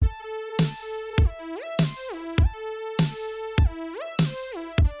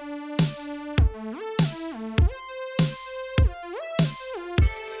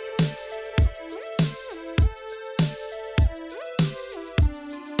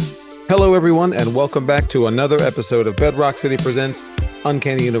Hello, everyone, and welcome back to another episode of Bedrock City Presents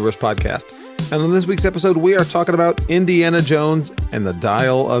Uncanny Universe Podcast. And on this week's episode, we are talking about Indiana Jones and the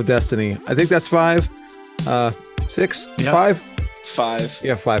Dial of Destiny. I think that's 5, 6, Yep. 5? It's 5.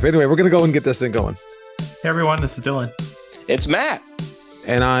 Yeah, 5. Anyway, we're going to go and get this thing going. Hey everyone, this is Dylan. It's Matt.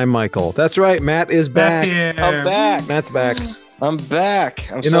 And I'm Michael. That's right, Matt is back. Matt's here. I'm back. Matt's back. I'm back.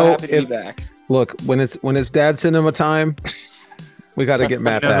 I'm You so know, happy to be back. Look, when it's dad cinema time, we got to get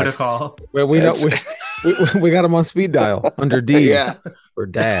Matt You know who to back. call. Well, we know we got him on speed dial under D Yeah. for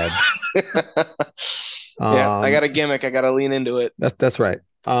dad. Yeah. I got a gimmick. I got to lean into it. That's right.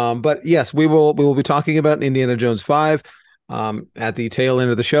 But yes, we will be talking about Indiana Jones 5 at the tail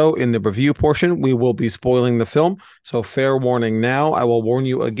end of the show. In the review portion, we will be spoiling the film. So fair warning now. I will warn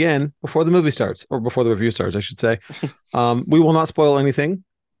you again before the movie starts, or before the review starts, I should say. We will not spoil anything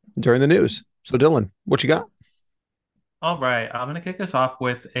during the news. So Dylan, what you got? All right, I'm gonna kick us off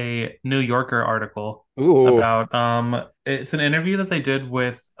with a New Yorker article Ooh. about it's an interview that they did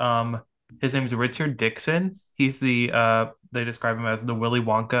with his name's Richard Dixon. He's the they describe him as the Willy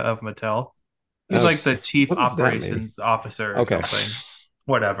Wonka of Mattel. He's Oh, like the chief what does that mean? operations officer or Okay. something.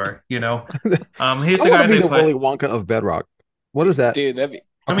 Whatever, you know. He's I the want guy to be they the put. Willy Wonka of Bedrock. What is that? Dude, that'd be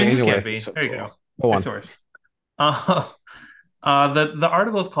I mean, Okay, he anyway. can be. So There you cool. go. Go It's on. yours. The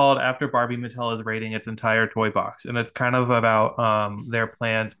article is called "After Barbie, Mattel is rating its entire toy box," and it's kind of about their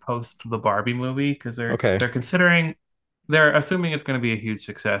plans post the Barbie movie because Okay. they're assuming it's going to be a huge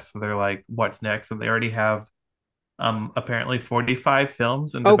success. So they're like, "What's next?" And they already have apparently 45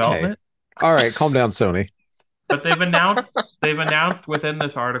 films in Okay. development. All right, calm down, Sony. But they've announced within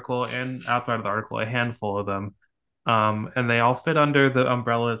this article and outside of the article a handful of them, and they all fit under the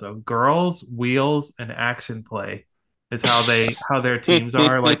umbrellas of girls, wheels, and action play. Is how their teams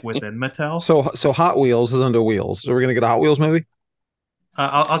are like within Mattel. So Hot Wheels is under Wheels. So we're gonna get a Hot Wheels movie?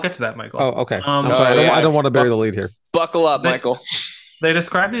 I'll get to that, Michael. Oh, okay. I'm Oh, sorry. yeah. I don't want to bury the lead here. Buckle up, They- Michael. They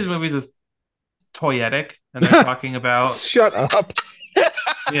describe these movies as toyetic, and they're talking about Shut up.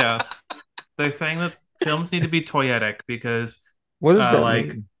 yeah. They're saying that films need to be toyetic because What does that like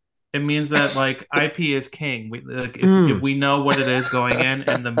mean? it means that like IP is king. If Mm. we know what it is going in,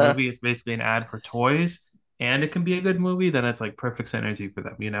 and the movie is basically an ad for toys, and it can be a good movie, then it's like perfect synergy for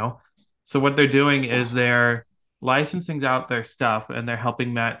them, you know? So what they're doing is they're licensing out their stuff and they're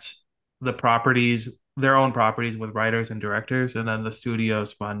helping match the properties, their own properties with writers and directors, and then the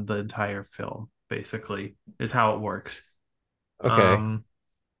studios fund the entire film, basically, is how it works. Okay.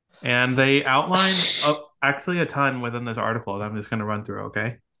 And they outline actually a ton within this article that I'm just going to run through,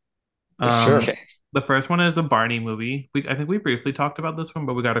 okay? Sure. Okay. The first one is a Barney movie. I think we briefly talked about this one,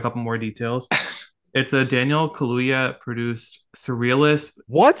 but we got a couple more details. It's a Daniel Kaluuya produced surrealist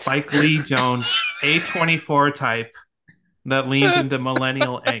What? Spike Lee Jones A24 type that leans into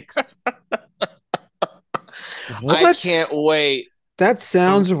millennial angst. What? I can't wait. That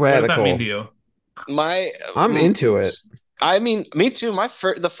sounds What does that radical. mean to you? I'm into it. I mean, me too.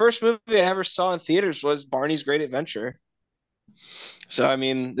 The first movie I ever saw in theaters was Barney's Great Adventure. So I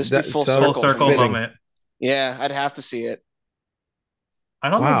mean, this would be full So Full circle. circle fitting. moment. Yeah, I'd have to see it. I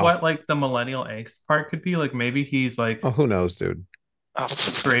don't Wow. know what like the millennial angst part could be. Like maybe he's like Oh, who knows, dude? Oh,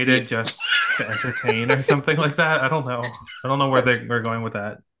 created just to entertain or something like that. I don't know. I don't know where we're going with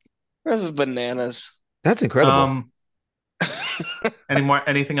that. This is bananas. That's incredible.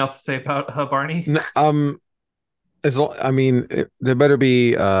 Anything else to say about Barney? There better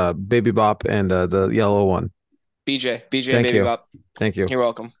be Baby Bop and the yellow one. BJ, Thank Baby you. Bop. Thank you. You're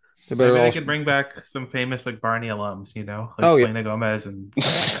welcome. They better Maybe they also- could bring back some famous like Barney alums, you know, like Oh, yeah. Selena Gomez and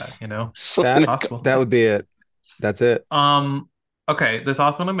stuff like that, you know. That- Possible. that would be it. That's it. Okay, there's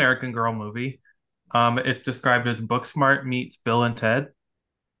also an American Girl movie. It's described as Booksmart meets Bill and Ted.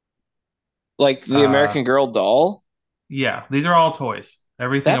 Like the Uh, American Girl doll. Yeah, these are all toys.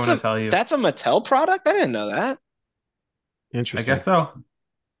 Everything That's I'm gonna tell you. That's a Mattel product? I didn't know that. I Interesting. guess so.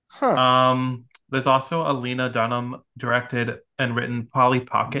 Huh. There's also a Lena Dunham directed and written Polly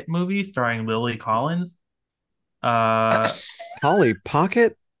Pocket movie starring Lily Collins. Polly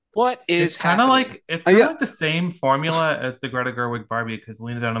Pocket? What is It's kind of happening? like it's kind of yeah. like the same formula as the Greta Gerwig Barbie because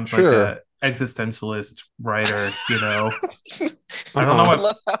Lena Dunham's Sure. like a existentialist writer, you know. I don't know I what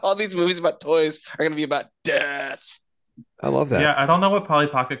love how all these movies about toys are going to be about death. I love that. Yeah, I don't know what Polly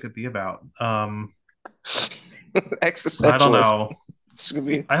Pocket could be about. Existentialist. I don't know. It's gonna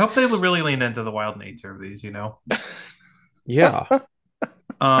be... I hope they really lean into the wild nature of these, you know. Yeah.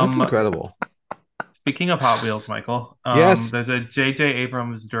 That's incredible. Speaking of Hot Wheels, Michael, Yes. there's a J.J.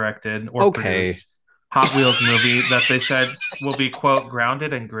 Abrams directed or Okay. produced Hot Wheels movie that they said will be, quote,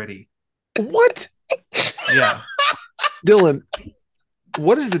 grounded and gritty. What? Yeah. Dylan,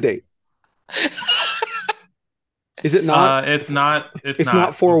 what is the date? Is it not? It's not. It's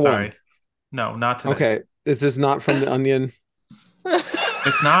not 4-1. I'm sorry. No, not today. Okay. Is this not from the Onion?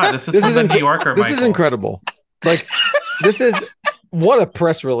 It's not. This is from the New Yorker. This is incredible. Like, this is what a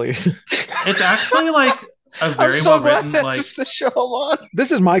press release. It's actually like a very I'm so well glad written. that's Like, the show I'm on.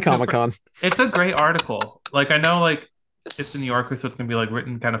 This is my Comic-Con. it's a great article. Like, I know, like, it's the New Yorker, so it's gonna be like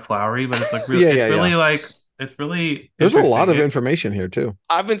written kind of flowery, but it's like really, it's really. There's a lot of interesting. information here too.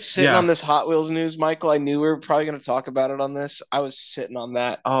 I've been sitting Yeah. on this Hot Wheels news, Michael. I knew we were probably going to talk about it on this. I was sitting on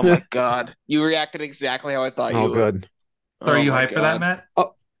that. Oh my God. You reacted exactly how I thought you Oh, would. good. So, are you my hyped for that, God.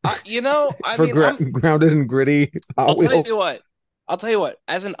 Matt? You know, I For mean, grounded and gritty Hot I'll Wheels. tell you what.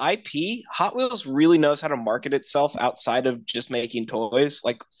 As an IP, Hot Wheels really knows how to market itself outside of just making toys.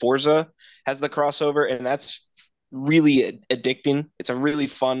 Like Forza has the crossover, and that's really addicting. It's a really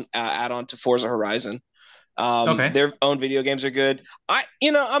fun add-on to Forza Horizon. Okay. Their own video games are good. I'm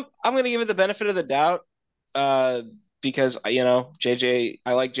going to give it the benefit of the doubt, because I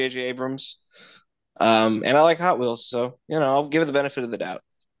like JJ Abrams, and I like Hot Wheels, so I'll give it the benefit of the doubt.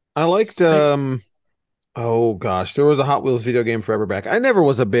 I liked oh gosh, there was a Hot Wheels video game forever back. I never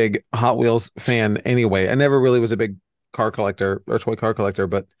was a big Hot Wheels fan anyway. I never really was a big car collector or toy car collector,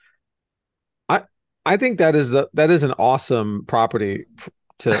 but I think that is an awesome property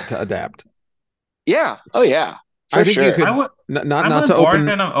to adapt. Yeah. Oh yeah. I think you could I would. not I'm to bored open.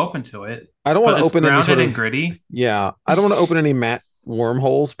 and I'm open to it. I don't want to open any grounded sort of and gritty. Yeah, I don't want to open any Matt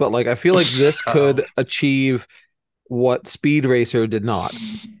wormholes, but like I feel like this could achieve what Speed Racer did not.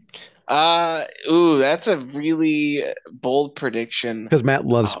 That's a really bold prediction. Because Matt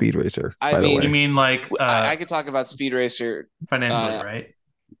loves Speed Racer. I by mean- the way. You mean like I could talk about Speed Racer financially, right?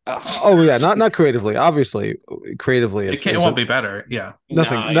 Oh yeah, not creatively. Obviously, creatively, It won't be better. Yeah.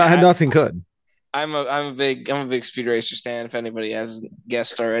 Nothing could. I'm a big Speed Racer stan. If anybody hasn't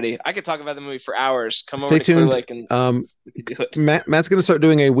guessed already, I could talk about the movie for hours. Come Stay over to tuned. Clear Lake and do it. Matt's going to start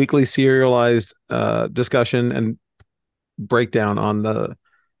doing a weekly serialized discussion and breakdown on the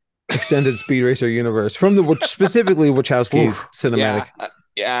extended Speed Racer universe from specifically Wachowski's cinematic.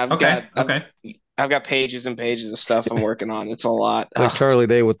 Yeah. I've got pages and pages of stuff I'm working on. It's a lot. Like Charlie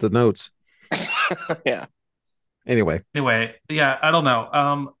Day with the notes. Yeah. Anyway, yeah, I don't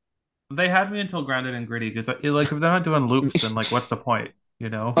know. They had me until grounded and gritty because like if they're not doing loops, then like what's the point?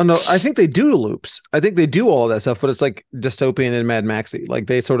 Oh no, I think they do loops. I think they do all of that stuff, but it's like dystopian and Mad Maxy. Like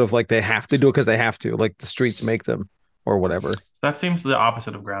they sort of like they have to do it because they have to. Like the streets make them or whatever. That seems the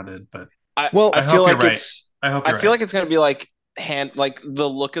opposite of grounded, but I feel like I feel like it's gonna be like the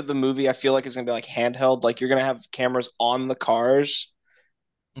look of the movie. I feel like it's gonna be like handheld. Like you're gonna have cameras on the cars.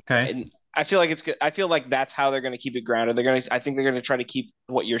 Okay. And I feel like it's good. I feel like that's how they're going to keep it grounded. I think they're going to try to keep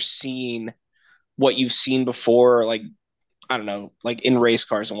what you've seen before, like, I don't know, like in race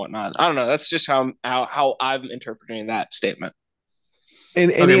cars and whatnot. I don't know. That's just how I'm interpreting that statement.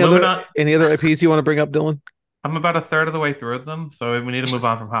 And any other IPs you want to bring up, Dylan? I'm about a third of the way through them, so we need to move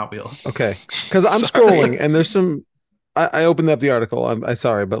on from Hot Wheels. Okay, because I'm scrolling and there's some. I opened up the article. I'm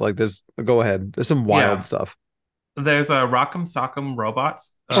sorry, but like, go ahead. There's some wild stuff. There's a Rock'em Sock'em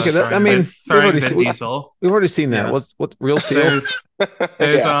Robots. Okay, we've already seen that. Yeah. What Real Steel? There's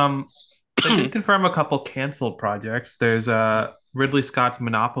they did confirm a couple canceled projects. There's Ridley Scott's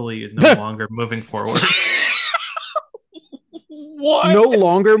Monopoly is no longer moving forward. What? No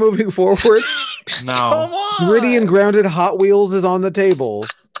longer moving forward? No. Gritty and grounded Hot Wheels is on the table.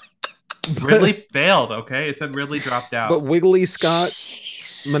 Ridley failed. Okay, it said Ridley dropped out. But Wiggly Scott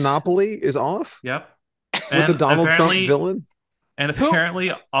Monopoly is off. Yep. With the Donald Trump villain. And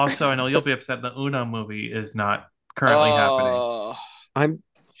apparently, also, I know you'll be upset. The Uno movie is not currently happening.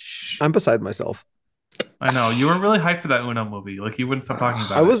 I'm beside myself. I know you were really hyped for that Uno movie. Like you wouldn't stop talking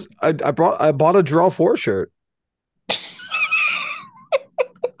about it. I bought a Draw 4 shirt.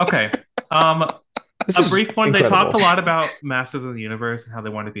 Okay. A brief one. Incredible. They talked a lot about Masters of the Universe and how they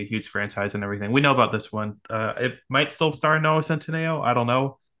want to be a huge franchise and everything. We know about this one. It might still star Noah Centineo. I don't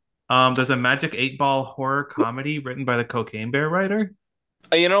know. There's a Magic 8-Ball horror comedy written by the Cocaine Bear writer.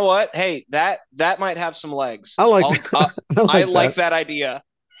 You know what? Hey, that might have some legs. I like that idea.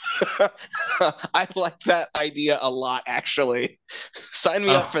 I like that idea a lot, actually. Sign me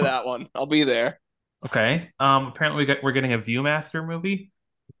up for that one. I'll be there. Okay. Apparently we're getting a Viewmaster movie.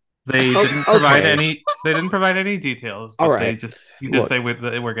 They didn't provide any. They didn't provide any details. But all right. They did say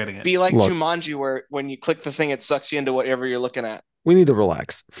we're getting it. Be like Jumanji, where when you click the thing, it sucks you into whatever you're looking at. We need to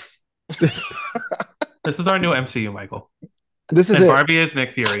relax. This is our new MCU, Michael. This is and Barbie is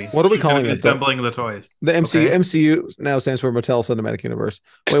Nick Fury. What are we calling it? Assembling the toys. The MCU now stands for Mattel Cinematic Universe.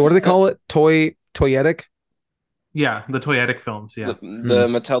 Wait, what do they call it? Toyetic? Yeah, the Toyetic films. The, Yeah, Hmm. the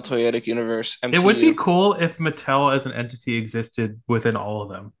Mattel Toyetic Universe, it would be MTU. cool if Mattel as an entity existed within all of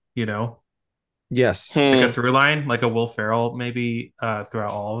them. You know, Yes. like a Hmm. through line, like a Will Ferrell maybe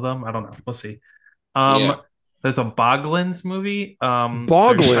throughout all of them. I don't know. We'll see. Um, Yeah, there's a Boglins movie.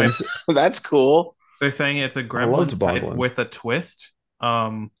 Boglins. that's cool. They're saying it's a I loved Gremlins type Boglins. with a twist.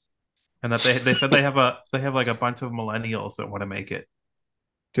 And that they said they have like a bunch of millennials that want to make it.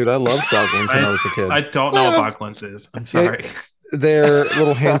 Dude, I loved Boglins when I I was a kid. I don't know what Eh, Boglins is. I'm Yeah, sorry. they're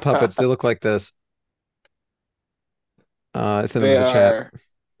little hand puppets. They look like this. I sent them they in the chat. are.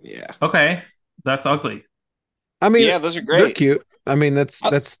 Yeah, Okay, that's ugly. I mean, yeah, those are they're great. cute. I mean, that's the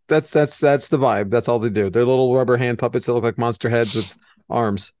vibe. That's all they do. They're little rubber hand puppets that look like monster heads with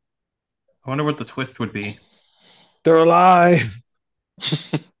arms. I wonder what the twist would be. They're alive.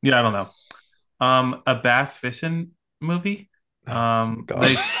 Yeah, I don't know. A bass fishing movie. Oh my God.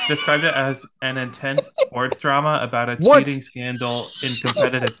 They described it as an intense sports drama about a What? cheating scandal in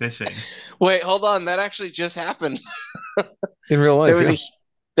competitive fishing. Wait, hold on. That actually just happened. In real There life, was yeah. a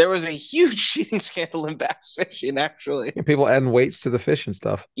there was a huge cheating scandal in bass fishing. Actually, Yeah, people adding weights to the fish and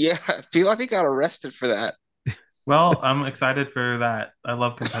stuff. yeah, people I think got arrested for that. Well, I'm excited for that. I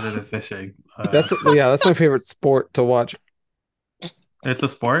love competitive fishing. That's my favorite sport to watch. It's a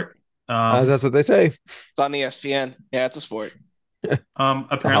sport. Um, That's what they say. It's on ESPN. Yeah, it's a sport. It's a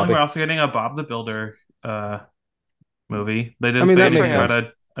apparently we're hobby. also getting a Bob the Builder movie. They I didn't mean, say that Good for makes anything him. about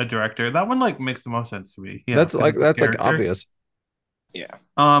sense. a director. That one like makes the most sense to me. Yeah, because it's a That's like character. obvious. Yeah.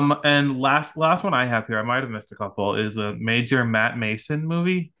 And last one I have here, I might have missed a couple, is a major Matt Mason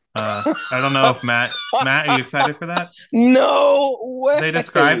movie. I don't know if Matt, are you excited for that? No They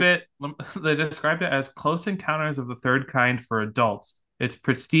describe way. it they described it as close encounters of the third kind for adults. It's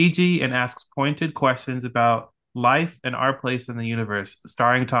prestige and asks pointed questions about life and our place in the universe,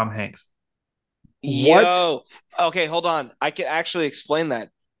 starring Tom Hanks. What? Yo. Okay, hold on. I can actually explain that.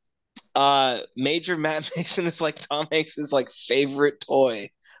 Major Matt Mason is like Tom Hanks's like favorite toy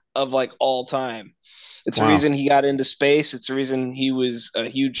of like all time. It's the Wow. reason he got into space. It's the reason he was a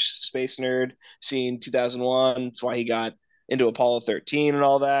huge space nerd seeing 2001. It's why he got into Apollo 13 and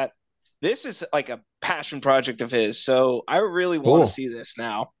all that. This is like a passion project of his. So I really want to Cool. see this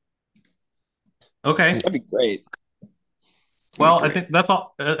now. Okay. That'd be great. That'd be Well, I great. think that's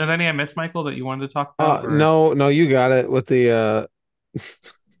all. Any I missed, Michael, that you wanted to talk about, or No, no, you got it with the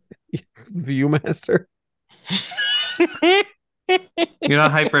Viewmaster. you're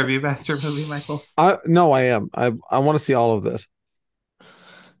not hype for a Viewmaster movie, Michael? I no, I am. I want to see all of this.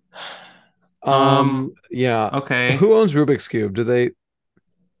 Um, Yeah. okay. Who owns Rubik's Cube? Do they? I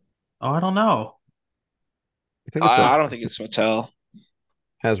Oh, I don't know. think it's a I don't think it's Mattel.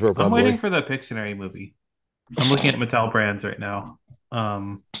 Hasbro I'm waiting probably. for the Pictionary movie. I'm looking at Mattel brands right now.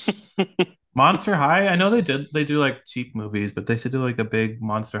 Um, Monster High. I know they do like cheap movies, but they should do like a big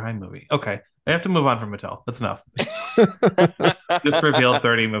Monster High movie. Okay, I have to move on from Mattel. That's enough. Just revealed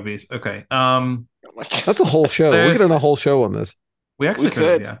 30 movies. Okay. Oh my That's a God. whole show. We could There's have a whole show on this. we We actually could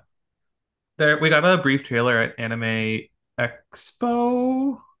have, could. yeah. There we got a brief trailer at Anime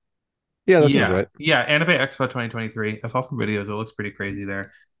Expo. Yeah, that sounds Yeah, right. yeah, Anime Expo 2023. I saw some videos. It looks pretty crazy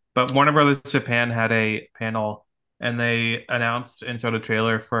there. But Warner Brothers Japan had a panel and they announced and showed a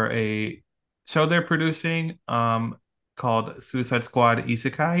trailer for a show they're producing called Suicide Squad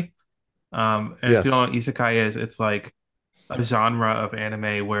Isekai. And if you Yes. don't know what Isekai is, it's like a genre of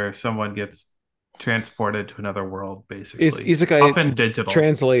anime where someone gets transported to another world, basically. Isekai Often digital.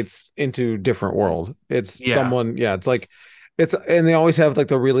 translates into different world. It's Yeah, someone, yeah, it's like and they always have like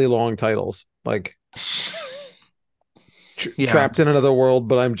the really long titles, like yeah, trapped in another world,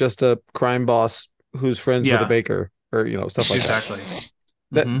 but I'm just a crime boss who's friends with a yeah, baker, or stuff like that. exactly.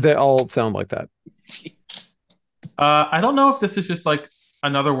 That Hmm. they all sound like that. I don't know if this is just like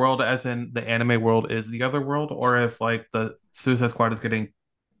another world, as in the anime world is the other world, or if like the Suicide Squad is getting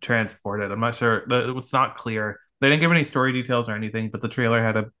transported. I'm not sure. It was not clear. They didn't give any story details or anything, but the trailer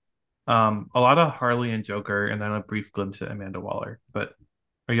had a lot of Harley and Joker, and then a brief glimpse at Amanda Waller. But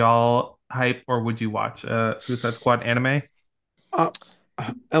are y'all hype, or would you watch Suicide Squad anime? Uh,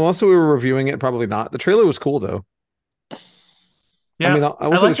 unless we were reviewing it, probably not. The trailer was cool though. I mean, Yeah, I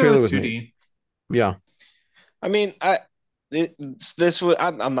will I say the like that it trailer was was neat. 2D. Yeah. I mean, this would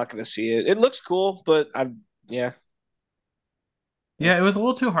I'm not gonna see it. It looks cool, but I'm yeah. Yeah, it was a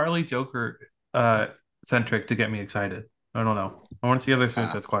little too Harley Joker uh centric to get me excited. I don't know. I want to see other Ah.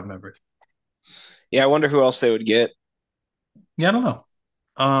 Suicide Squad members. Yeah, I wonder who else they would get. Yeah, I don't know.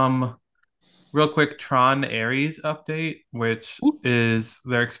 Um, Real quick, Tron Ares update, which is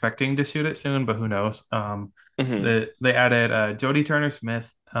they're expecting to shoot it soon, but who knows? Hmm. They added Jodie Turner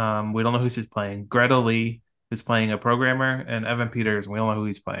Smith. We don't know who she's playing. Greta Lee. who's playing a programmer, and Evan Peters. We all know who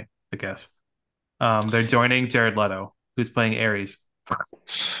he's playing, I guess. They're joining Jared Leto, who's playing Ares,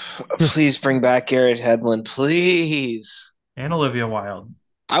 Please bring back Garrett Hedlund, please. and Olivia Wilde.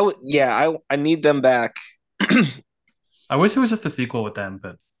 I need them back. I wish it was just a sequel with them,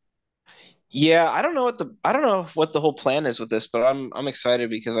 but Yeah, I don't know what the whole plan is with this, but I'm excited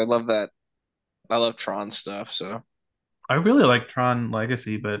because I love Tron stuff. So I really like Tron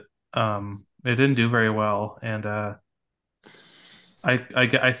Legacy, but it didn't do very well, and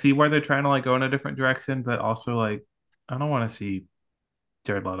I see why they're trying to like go in a different direction, but also like I don't want to see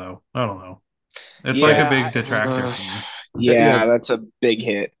Jared Leto. I don't know. It's like a big yeah, detractor for me. Yeah, yeah, that's a big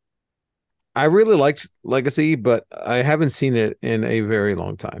hit. I really liked Legacy, but I haven't seen it in a very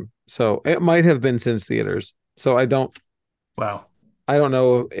long time. So it might have been since theaters. So Wow. I don't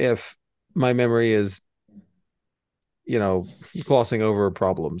know if my memory is, glossing over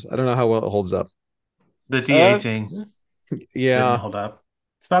problems. I don't know how well it holds up. The Uh, de-aging didn't Yeah. hold up.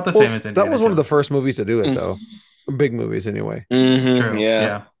 It's about the same Well, as that Indiana was one of the Jones. first movies to do it, though. Big movies, anyway. True. Yeah.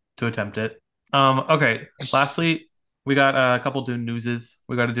 Yeah. To attempt it. Okay. Lastly, we got a couple Dune newses.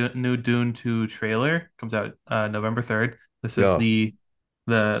 We got a new Dune 2 trailer. Comes out November 3rd. This is Yeah.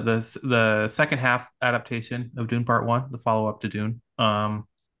 the second half adaptation of Dune Part 1, the follow-up to Dune.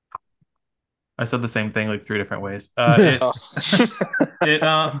 I said the same thing like three different ways. It Oh. it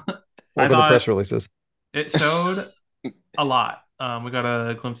I Welcome to press thought releases. it showed a lot. We got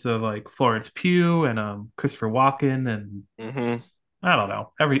a glimpse of like Florence Pugh and Christopher Walken and hmm I don't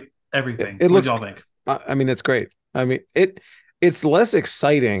know everything. It What do looks. y'all think? I mean, it's great. I mean, it's less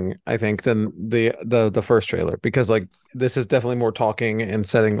exciting, I think, than the first trailer because like this is definitely more talking and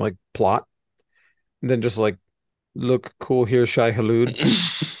setting like plot than just like look cool. Here's Shai Hulud.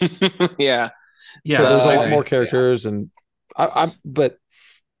 Yeah. So Yeah, there's a I lot agree. more characters, and but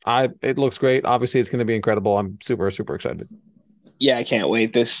it looks great. Obviously, it's going to be incredible. I'm super super excited. Yeah, I can't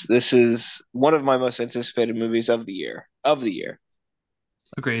wait. This is one of my most anticipated movies of the year. Of the year.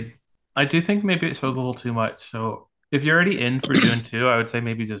 Agreed. I do think maybe it shows a little too much. So if you're already in for Dune 2, I would say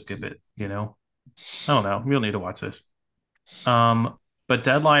maybe just skip it, you know? I don't know. You'll need to watch this. But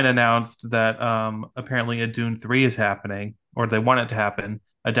Deadline announced that apparently a Dune 3 is happening, or they want it to happen,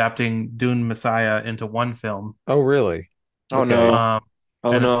 adapting Dune Messiah into one film. Oh, really? Oh Okay. no. Um,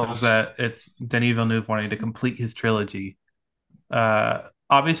 Oh and it no. says that it's Denis Villeneuve wanting to complete his trilogy.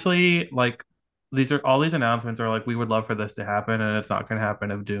 Obviously, like these announcements are like we would love for this to happen, and it's not going to happen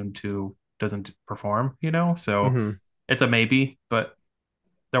if Dune 2 doesn't perform, you know? So Hmm. it's a maybe, but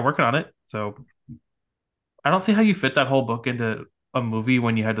they're working on it. So I don't see how you fit that whole book into a movie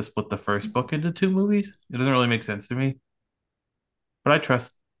when you had to split the first book into two movies. It doesn't really make sense to me. But I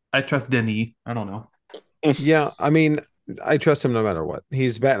trust Denis. I don't know. Yeah. I mean, I trust him no matter what.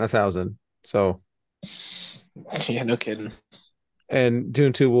 He's batting 1,000. So, Yeah, no kidding. and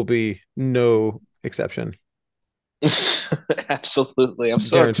Dune 2 will be no exception. Absolutely. I'm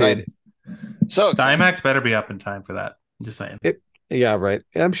so Guaranteed. excited. So The excited. IMAX better be up in time for that. I'm just saying. Yeah, right.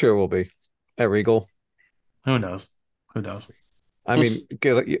 I'm sure it will be at Regal. Who knows? Who knows? I mean,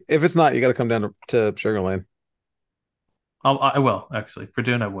 if it's not, you got to come down to Sugar Land. I will actually for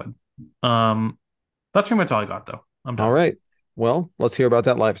Dune. I would. That's pretty much all I got though. I'm All done. right. Well, let's hear about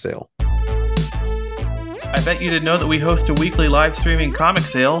that live sale. I bet you didn't know that we host a weekly live streaming comic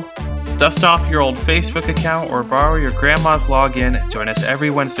sale. Dust off your old Facebook account or borrow your grandma's login and join us every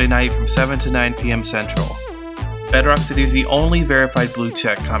Wednesday night from 7 to 9 p.m. Central. Bedrock City is the only verified blue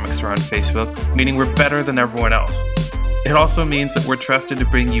check comic store on Facebook, meaning we're better than everyone else. It also means that we're trusted to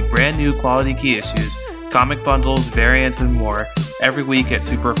bring you brand new quality key issues, comic bundles, variants, and more every week at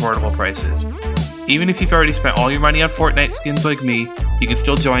super affordable prices. Even if you've already spent all your money on Fortnite skins like me, you can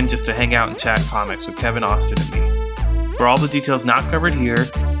still join just to hang out and chat comics with Kevin Austin and me. For all the details not covered here,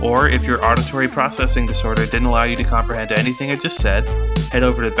 or if your auditory processing disorder didn't allow you to comprehend anything I just said, head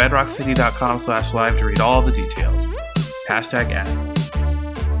over to bedrockcity.com/live to read all the details. #ad.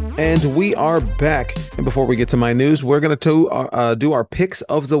 And we are back. And before we get to my news, we're going to do our picks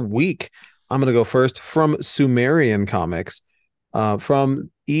of the week. I'm going to go first from Sumerian Comics,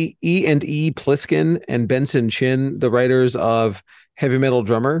 from E&E Pliskin and Benson Chin, the writers of Heavy Metal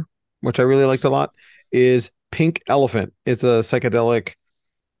Drummer, which I really liked a lot, is Pink Elephant. It's a psychedelic,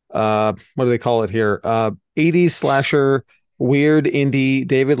 what do they call it here? 80s slasher, weird indie,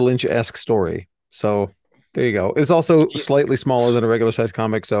 David Lynch-esque story. So there you go. It's also slightly smaller than a regular size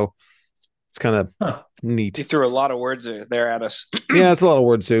comic, so it's kind of Huh. neat. You threw a lot of words there at us. Yeah, it's a lot of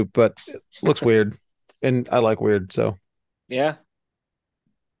word soup, but it looks weird, and I like weird, so Yeah.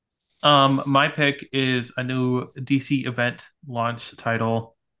 My pick is a new DC event launch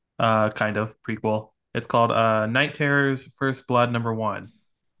title, kind of prequel. It's called Night Terrors First Blood #1.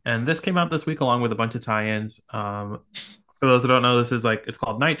 And this came out this week along with a bunch of tie-ins. For those who don't know, this is like it's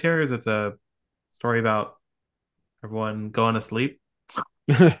called Night Terrors. It's a story about everyone going to sleep.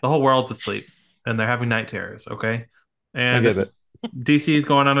 The whole world's asleep and they're having night terrors, okay? I get And it. DC is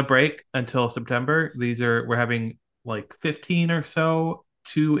going on a break until September. We're having like 15 or so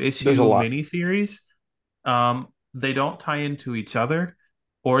There's a 2-issue lot. miniseries. They don't tie into each other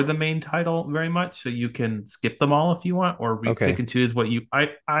or the main title very much, so you can skip them all if you want, or pick Okay. and choose what you.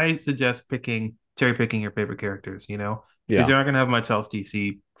 I suggest cherry picking your favorite characters, because Yeah. you're not gonna have much else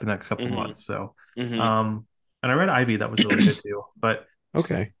DC for the next couple of Hmm. months. So, Hmm. and I read Ivy, that was really good too. But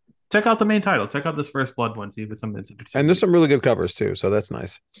Okay. check out the main title. Check out this First Blood one. See if it's something that's interesting And to there's you. some really good covers too, so that's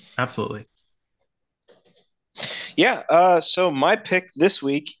nice. Absolutely. Yeah. So my pick this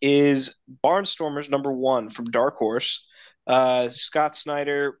week is Barnstormers #1 from Dark Horse. Scott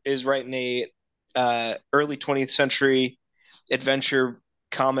Snyder is writing a early 20th century adventure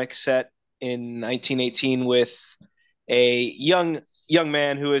comic set in 1918 with a young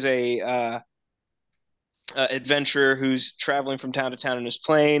man who is a adventurer who's traveling from town to town in his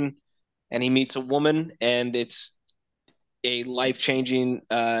plane, and he meets a woman, and it's a life changing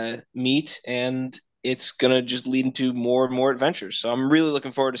meet, and it's gonna just lead into more and more adventures. So I'm really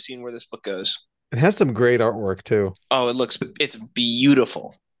looking forward to seeing where this book goes. It has some great artwork too. Oh, it's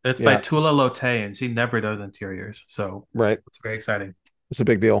beautiful. It's by Yeah, Tula Lote, and she never does interiors, so right. it's very exciting. It's a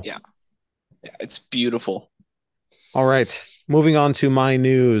big deal. Yeah, yeah, it's beautiful. All right. Moving on to my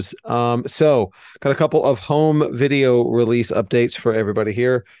news. So got a couple of home video release updates for everybody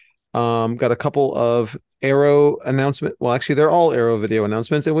here. Got a couple of Arrow announcement. Well, actually, they're all Arrow video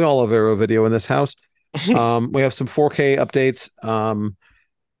announcements, and we all have Arrow video in this house. We have some 4K updates.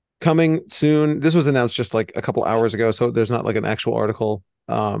 Coming soon. This was announced just like a couple hours ago, so there's not like an actual article.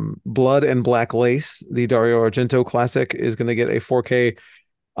 Blood and Black Lace, the Dario Argento classic, is going to get a 4K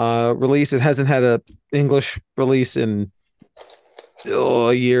release. It hasn't had a English release in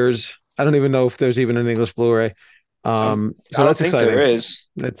years. I don't even know if there's even an English Blu-ray. So I don't that's think there exciting. is.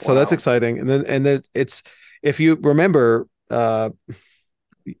 That's Wow. exciting. And then it's if you remember,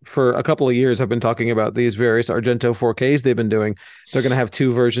 for a couple of years I've been talking about these various Argento 4Ks they've been doing. They're going to have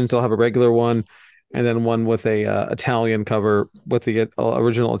two versions. They'll have a regular one and then one with a Italian cover with the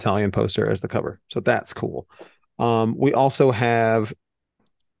original Italian poster as the cover. So that's cool. We also have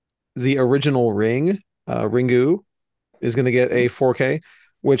the original Ring, Ringu is going to get a 4K,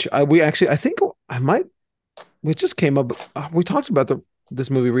 which I think I might. We just came up. We talked about this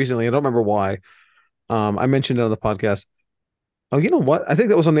movie recently. I don't remember why. I mentioned it on the podcast. Oh, you know what? I think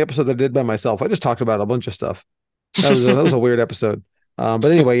that was on the episode that I did by myself. I just talked about a bunch of stuff. That was a weird episode. But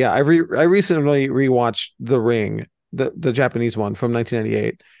anyway, yeah, I recently rewatched The Ring, the Japanese one from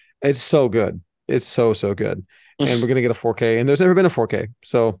 1998. It's so good. It's so good. And we're gonna get a 4K, and there's never been a 4K,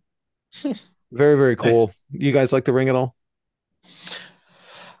 so very Nice. cool. You guys like The Ring at all?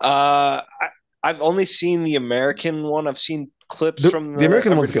 I've only seen the American one. I've seen clips The from the the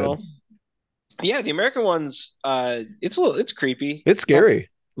American one's good. original. Yeah, the American one's it's creepy. It's It's not, scary.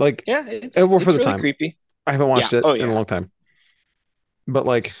 Like, yeah, well, for it's the really time. creepy. I haven't Yeah. watched it Oh in a yeah. long time. But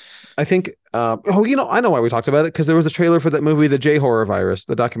like, I think, I know why we talked about it because there was a trailer for that movie, The J Horror Virus,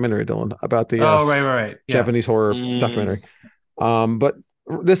 the documentary, Dylan, about the Oh, right. Yeah. Japanese horror Mm. documentary. But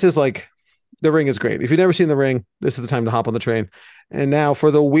this is like, The Ring is great. If you've never seen The Ring, this is the time to hop on the train. And now for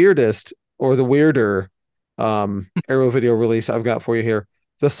the weirdest or the weirder Arrow video release I've got for you here,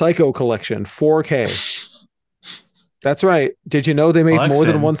 the Psycho Collection 4K. That's right. Did you know they made more than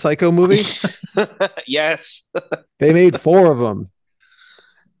Collection. one Psycho movie? Yes. They made four of them.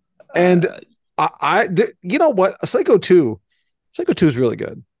 And Uh, you know what? Psycho 2 is really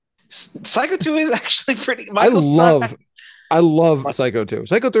good. Psycho 2 is actually pretty. I love Psycho 2.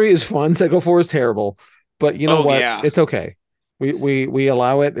 Psycho 3 is fun. Psycho 4 is terrible. But you know Oh what? yeah. It's okay. We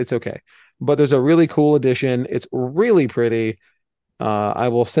allow it. It's okay. But there's a really cool edition. It's really pretty. I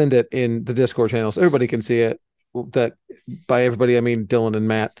will send it in the Discord channel so everybody can see it. That by everybody I mean Dylan and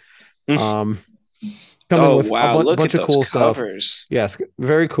Matt. Um, coming Oh with wow, a look bunch at of those cool stuff. covers. Yes,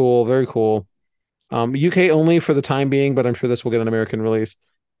 very cool, very cool. UK only for the time being, but I'm sure this will get an American release.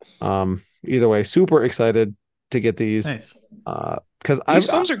 Either way, super excited to get these. Nice. Because These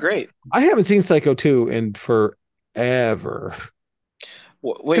films are great. I haven't seen Psycho 2 in forever.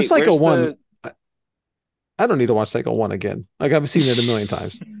 Because Wait, Psycho where's 1, the? I don't need to watch Psycho 1 again. Like I've seen it a million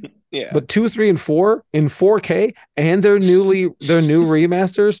times. Yeah. But 2, 3, and 4 in 4K and their new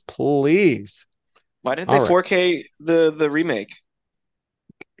remasters, please. Why didn't All they right. 4K the remake?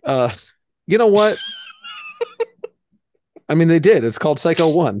 You know what? I mean, they did. It's called Psycho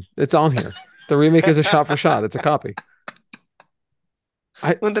 1. It's on here. The remake is a shot for shot. It's a copy.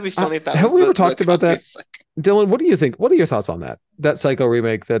 Wouldn't that be funny if that have was we the ever talked about copy that? of Psycho? Dylan, what do you think? What are your thoughts on that Psycho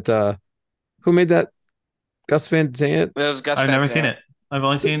remake? That who made that? Gus Van Sant. It was Gus I've Van never Sant. seen it. I've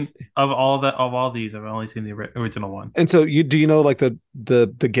only seen of all these. I've only seen the original one. And so do you know like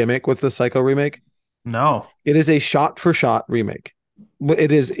the gimmick with the Psycho remake? No. It is a shot for shot remake.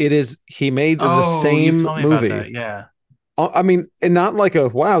 It is he made the Oh, you've same told me about movie. that. Yeah. I mean, and not like a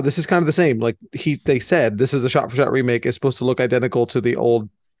wow, this is kind of the same. Like they said this is a shot for shot remake. It's supposed to look identical to the old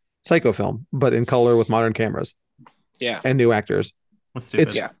Psycho film, but in color with modern cameras Yeah. and new actors. That's stupid.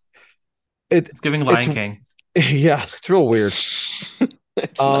 It's Yeah. It's giving Lion it's- King. Yeah, it's real weird.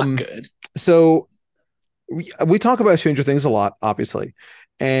 It's not good. So we talk about Stranger Things a lot, obviously.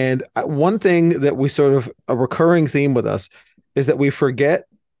 And one thing that we sort of a recurring theme with us is that we forget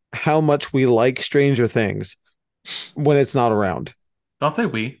how much we like Stranger Things when it's not around. Don't say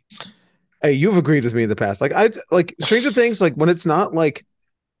we. Hey, you've agreed with me in the past. Like I like Stranger Things, like when it's not like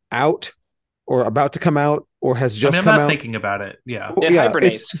out or about to come out or has just I'm come not out. thinking about it. Yeah. It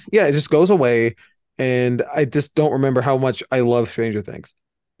hibernates. It just goes away, and I just don't remember how much I love Stranger Things.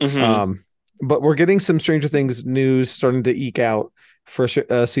 Mhm. But we're getting some Stranger Things news starting to eke out for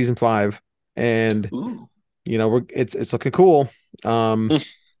season 5, and Ooh. it's looking cool.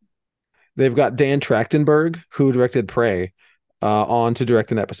 They've got Dan Trachtenberg, who directed Prey, on to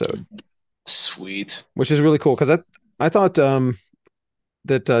direct an episode, Sweet. which is really cool because I thought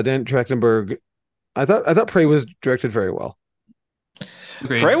that Dan Trachtenberg, I thought Prey was directed very well.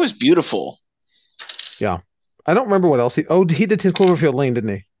 Agreed. Prey was beautiful. I don't remember what else he did 10 Cloverfield Lane,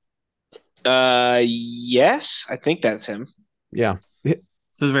 didn't he? Yes, I think that's him. Yeah. This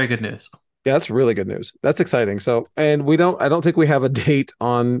is very good news. Yeah, that's really good news. That's exciting. So, and I don't think we have a date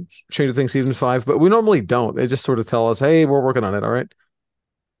on Stranger Things season 5, but we normally don't. They just sort of tell us, hey, we're working on it. All right.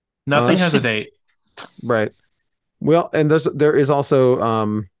 Nothing has a date. Right. Well, and there is also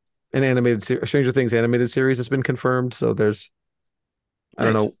an animated Stranger Things animated series that's been confirmed. So I don't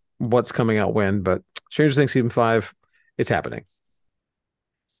Great. know what's coming out when, but Stranger Things season 5, it's happening.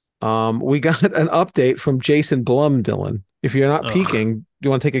 We got an update from Jason Blum, Dylan. If you're not Ugh. peeking, do you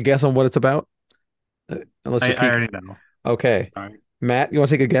want to take a guess on what it's about? Unless I you're peeking. already know. Okay. Sorry. Matt, you want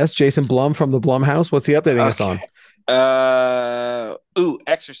to take a guess? Jason Blum from the Blumhouse? What's he updating us on?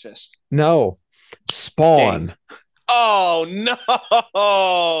 Exorcist. No. Spawn. Oh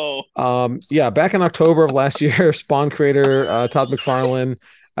no! Yeah, back in October of last year, Spawn creator Todd McFarlane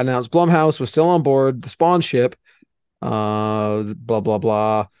announced Blumhouse was still on board the Spawn ship. Blah blah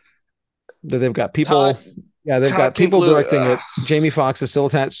blah. That they've got people. They've Todd got people Glue, directing it. Jamie Foxx is still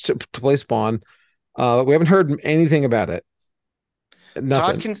attached to play Spawn. We haven't heard anything about it.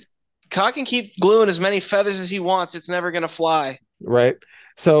 Nothing. Todd can keep gluing as many feathers as he wants. It's never gonna fly. Right.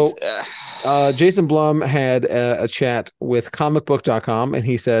 So Jason Blum had a chat with comicbook.com, and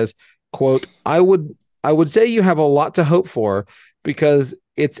he says, quote, I would say you have a lot to hope for because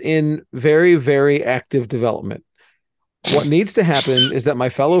it's in very, very active development. What needs to happen is that my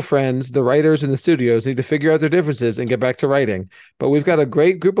fellow friends, the writers in the studios, need to figure out their differences and get back to writing. But we've got a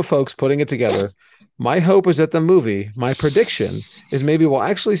great group of folks putting it together. My hope is that my prediction is maybe we'll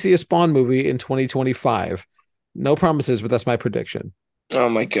actually see a Spawn movie in 2025. No promises, but that's my prediction. Oh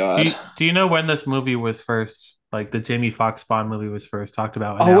my god! Do you know when this movie was first, like the Jamie Foxx Spawn movie was first talked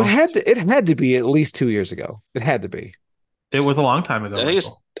about? Oh, announced? it had to be at least 2 years ago. It had to be. It was a long time ago. I think it's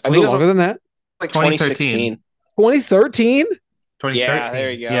Michael. Was it longer than that? like 2013. 2016. 2013? 2013. Yeah,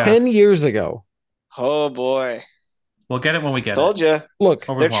 there you go. Yeah. 10 years ago. Oh boy! We'll get it when we get Told it. you. Look,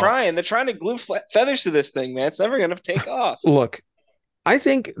 Or we They're won't. trying. They're trying to glue feathers to this thing, man. It's never gonna take off. look. I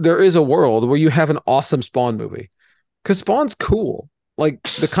think there is a world where you have an awesome Spawn movie. Because Spawn's cool. Like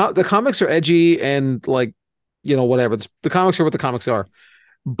the comics are edgy and like, whatever. The comics are what the comics are.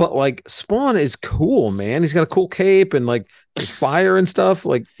 But like Spawn is cool, man. He's got a cool cape and like there's fire and stuff.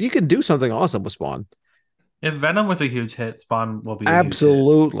 Like you can do something awesome with Spawn. If Venom was a huge hit, Spawn will be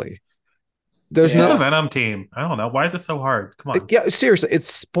Absolutely. There's Who's Yeah. the no Venom team? I don't know. Why is it so hard? Come on. yeah, seriously,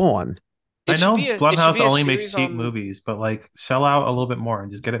 it's Spawn. I It should know be a- it should Blumhouse be a only makes series cheap on- movies, but like shell out a little bit more and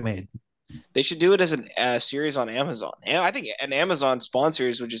just get it made. They should do it as a series on Amazon. And I think an Amazon Spawn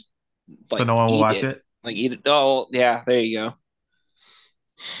series would just So no one will eat watch it. Like eat it. Oh yeah, there you go.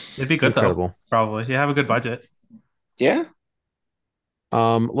 It'd be good though. Incredible. Probably. You have a good budget. Yeah.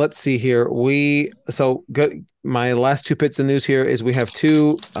 Let's see here. My last 2 bits of news here is we have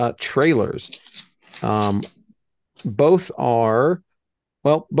 2 trailers. Both are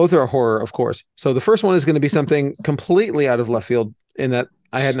horror, of course. So the first one is going to be something completely out of left field in that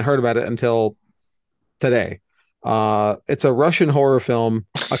I hadn't heard about it until today. It's a Russian horror film,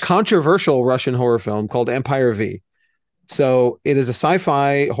 a controversial Russian horror film called Empire V. So it is a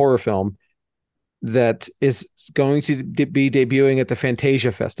sci-fi horror film that is going to be debuting at the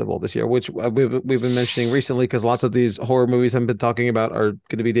Fantasia Festival this year, which we've been mentioning recently because lots of these horror movies I've been talking about are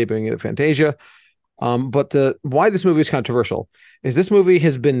going to be debuting at Fantasia. But the why this movie is controversial is this movie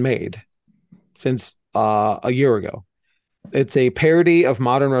has been made since a year ago. It's a parody of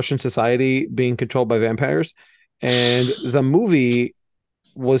modern Russian society being controlled by vampires, and the movie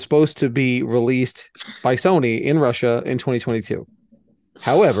was supposed to be released by Sony in Russia in 2022.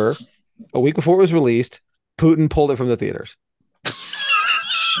 However, a week before it was released, Putin pulled it from the theaters.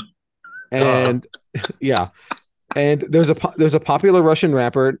 And yeah, and there's a popular Russian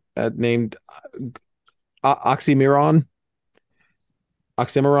rapper named Oxymoron.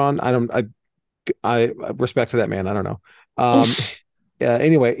 Oxymoron. I respect to that man. I don't know.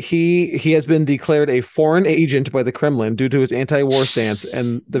 Anyway, he has been declared a foreign agent by the Kremlin due to his anti-war stance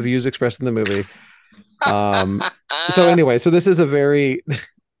and the views expressed in the movie. So anyway, so this is a very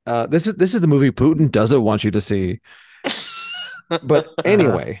this is the movie Putin doesn't want you to see. But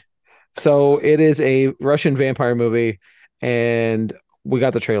anyway, so it is a Russian vampire movie, and we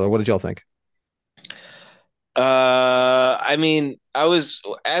got the trailer. What did y'all think? I mean, I was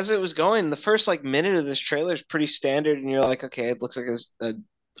as it was going, the first like minute of this trailer is pretty standard, and you're like, okay, it looks like a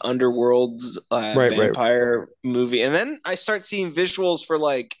underworld's Right. vampire movie, and then I start seeing visuals for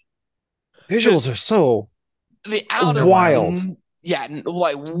like Visuals are so the outer wild. Yeah,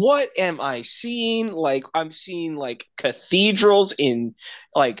 like what am I seeing? Like I'm seeing like cathedrals in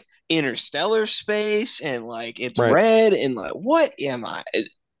like interstellar space, and like it's Right. red, and like what am I?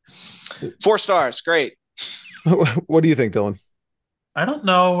 4 stars, great. What do you think, Dylan? I don't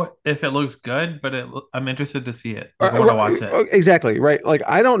know if it looks good, but I'm interested to see it. Like, I want to watch it. Exactly, right. Like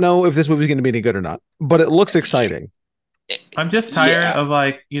I don't know if this movie's going to be any good or not, but it looks exciting. I'm just tired of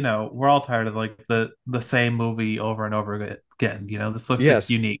like, we're all tired of like the same movie over and over again. This looks like Yes.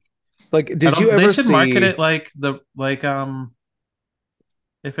 unique. Like, did you They ever should see market it like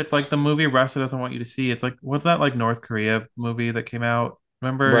if it's like the movie Russia doesn't want you to see, it's like what's that like North Korea movie that came out?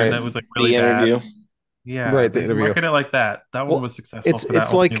 Remember? And right, it was like really The bad. interview. Yeah, right, the they should interview? market it like that. That one Well, was successful for that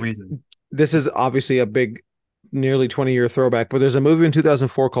it's only like reason. this is obviously a big, nearly 20-year throwback, but there's a movie in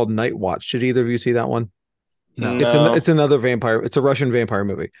 2004 called Night Watch. Did either of you see that one? No. No. It's another vampire. It's a Russian vampire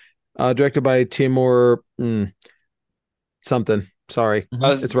movie, directed by Timur something. Sorry,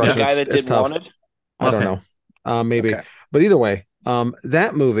 Mhm. it's The Russian. guy that It's did tough. Wanted. I Love don't him. know. Maybe, Okay. but either way,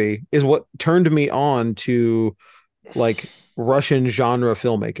 that movie is what turned me on to like Russian genre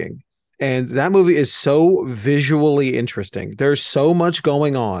filmmaking. And that movie is so visually interesting. There's so much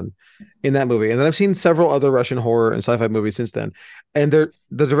going on in that movie. And then I've seen several other Russian horror and sci-fi movies since then. And the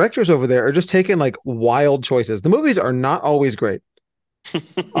directors over there are just taking like wild choices. The movies are not always great.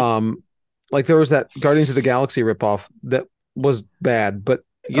 Like there was that Guardians of the Galaxy ripoff that was bad, but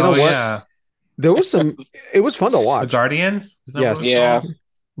you know Oh what? yeah, There was some it was fun to the watch. Guardians. Is that what it Yes. was Yeah. called?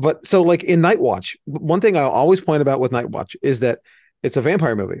 But so like in Night Watch, one thing I'll always point about with Night Watch is that it's a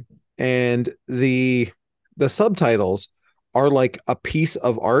vampire movie and the subtitles are like a piece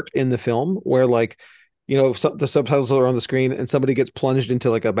of art in the film where like the subtitles are on the screen and somebody gets plunged into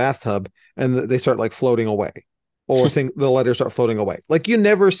like a bathtub and they start like floating away or think the letters start floating away. Like you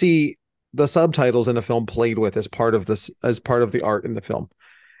never see the subtitles in a film played with as part of this as part of the art in the film.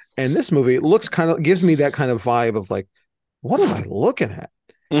 And this movie looks kind of gives me that kind of vibe of like, what am I looking at?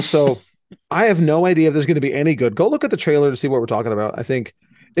 So I have no idea if this is going to be any good. Go look at the trailer to see what we're talking about. I think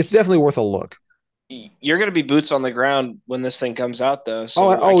it's definitely worth a look. You're gonna be boots on the ground when this thing comes out, though. Oh, So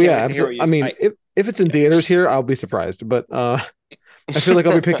I can't yeah, wait to hear what absolutely. I mean, I if it's in theaters here, I'll be surprised. But I feel like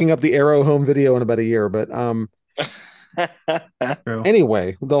I'll be picking up the Arrow home video in about a year. But True.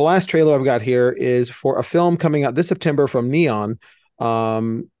 anyway, the last trailer I've got here is for a film coming out this September from Neon.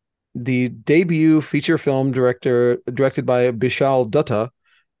 The debut feature film directed by Bishal Dutta,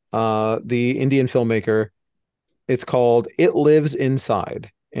 the Indian filmmaker. It's called It Lives Inside.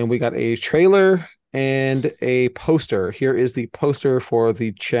 And we got a trailer and a poster. Here is the poster for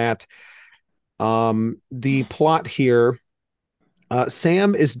the chat. The plot here,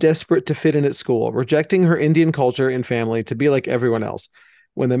 Sam is desperate to fit in at school, rejecting her Indian culture and family to be like everyone else.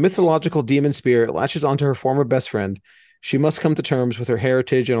 When the mythological demon spirit latches onto her former best friend, she must come to terms with her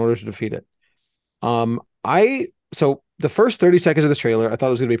heritage in order to defeat it. So the first 30 seconds of this trailer, I thought it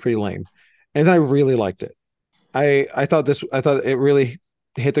was going to be pretty lame. And I really liked it. I thought it really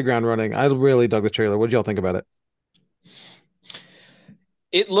hit the ground running. I really dug this trailer. What did y'all think about it?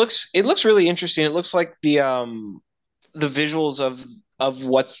 it looks really interesting. It looks like the visuals of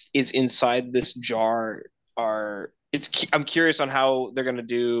what is inside this jar are I'm curious on how they're gonna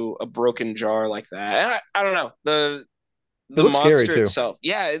do a broken jar like that. And I don't know. It The looks scary monster too. itself,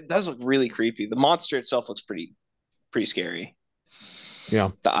 yeah, it does look really creepy. The monster itself looks pretty scary.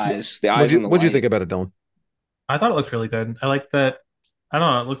 Yeah. The eyes and the What'd you think light. about it, Dylan? I thought it looked really good. I like that. I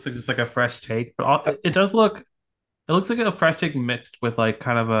don't know. It looks like just like a fresh take, but it does look. It looks like a fresh take mixed with like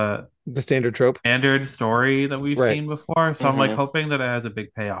kind of a The standard trope. standard story that we've Right. seen before. So I'm like Hmm. hoping that it has a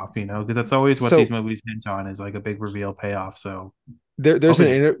big payoff, because that's always what these So movies hinge on is like a big reveal payoff. So there's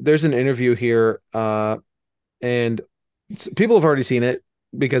hoping it's there's an interview here, and people have already seen it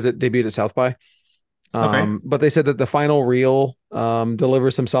because it debuted at South by. okay. But they said that the final reel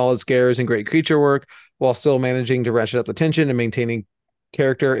delivers some solid scares and great creature work while still managing to ratchet up the tension and maintaining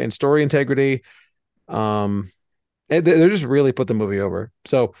character and story integrity. Um, they're just really put the movie over.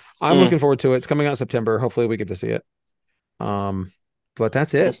 So I'm Mm. looking forward to it. It's coming out in September. Hopefully we get to see it. Um, but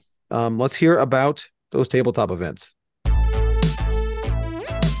that's it. Let's hear about those tabletop events.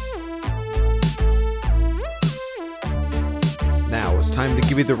 Now it's time to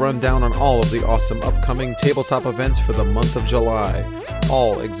give you the rundown on all of the awesome upcoming tabletop events for the month of July.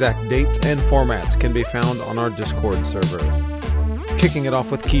 All exact dates and formats can be found on our Discord server. Kicking it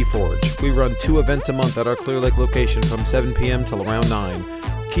off with Keyforge. We run 2 events a month at our Clear Lake location from 7 p.m. till around 9.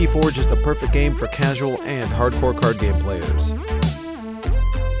 Keyforge is the perfect game for casual and hardcore card game players.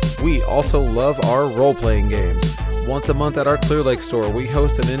 We also love our role-playing games. Once a month at our Clear Lake store, we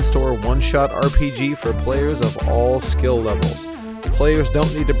host an in-store one-shot RPG for players of all skill levels. Players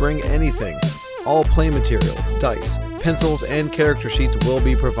don't need to bring anything. All play materials, dice, pencils, and character sheets will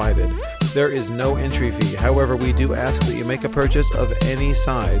be provided. There is no entry fee. However, we do ask that you make a purchase of any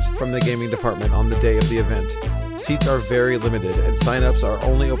size from the gaming department on the day of the event. Seats are very limited, and sign-ups are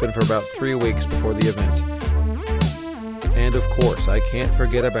only open for about 3 weeks before the event. And of course, I can't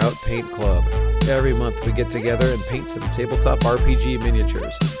forget about Paint Club. Every month we get together and paint some tabletop RPG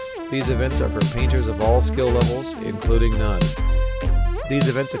miniatures. These events are for painters of all skill levels, including none. These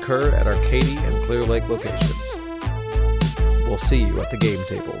events occur at our Katy and Clear Lake locations. We'll see you at the game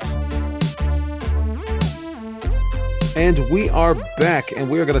tables. And we are back, and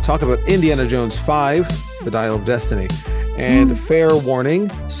we are going to talk about Indiana Jones 5, The Dial of Destiny. And fair warning,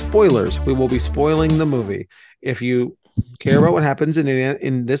 spoilers. We will be spoiling the movie. If you care about what happens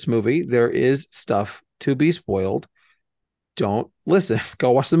in this movie, there is stuff to be spoiled. Don't listen.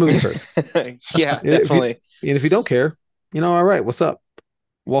 Go watch the movie first. Yeah, definitely. And if you don't care, all right, what's up?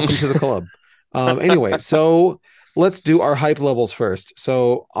 Welcome to the club. Anyway, so let's do our hype levels first.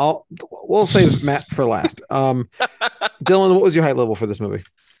 So we'll save Matt for last. Dylan, what was your hype level for this movie?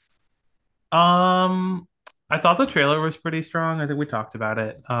 I thought the trailer was pretty strong. I think we talked about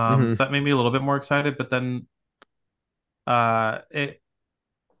it. So that made me a little bit more excited, but then I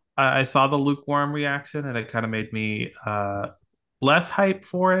saw the lukewarm reaction and it kind of made me less hype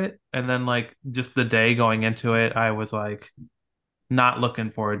for it. And then like just the day going into it, I was like not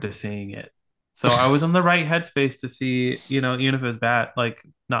looking forward to seeing it. So I was in the right headspace to see, even if it was bad, like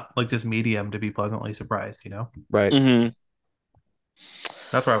not like just medium, to be pleasantly surprised, Right. Hmm.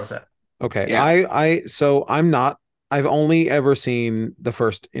 That's where I was at. Okay. Yeah. So I'm not, I've only ever seen the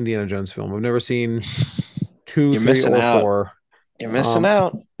first Indiana Jones film. I've never seen 2, You're 3, missing or out. 4. You're missing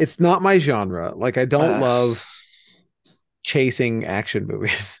out. It's not my genre. Like I don't Uh, love chasing action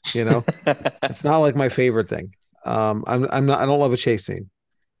movies, It's not like my favorite thing. I'm not, I don't love a chase scene.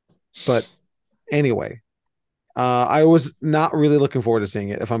 But anyway, I was not really looking forward to seeing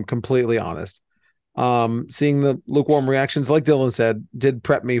it, if I'm completely honest. Seeing the lukewarm reactions, like Dylan said, did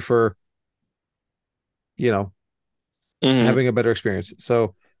prep me for, mhm. having a better experience.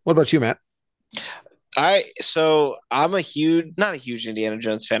 So what about you, Matt? I'm not a huge Indiana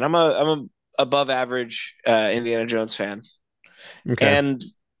Jones fan. I'm a above average Indiana Jones fan. Okay. And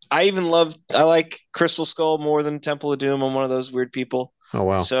I like Crystal Skull more than Temple of Doom. I'm one of those weird people. Oh,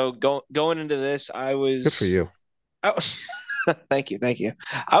 wow. So going into this, Good for you. thank you.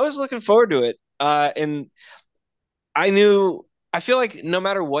 I was looking forward to it. And I feel like no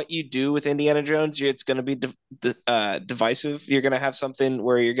matter what you do with Indiana Jones, it's going to be divisive. You're going to have something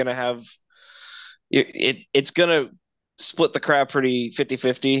where you're going to have it's going to split the crowd pretty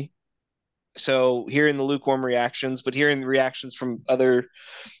 50-50. So hearing the lukewarm reactions, but hearing the reactions from other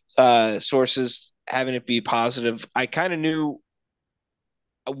sources having it be positive, I kind of knew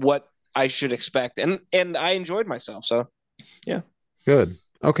what I should expect, and I enjoyed myself. So yeah. Good.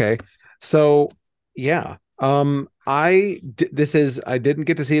 Okay. So yeah. I didn't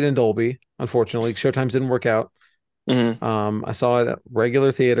get to see it in Dolby, unfortunately. Showtimes didn't work out. Mm-hmm. I saw it at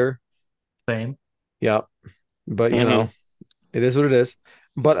regular theater. Same. Yep. But Mm-hmm. it is what it is.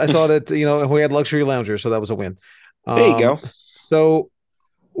 but I saw that we had luxury loungers, so that was a win. There you go. So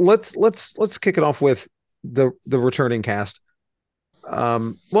let's kick it off with the returning cast.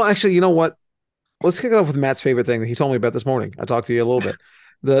 Well, actually, you know what? Let's kick it off with Matt's favorite thing that he told me about this morning. I talked to you a little bit.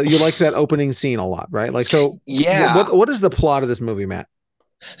 You like that opening scene a lot, right? Like, so Yeah. what is the plot of this movie, Matt?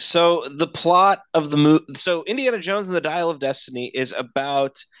 So the plot of the movie, so Indiana Jones and the Dial of Destiny is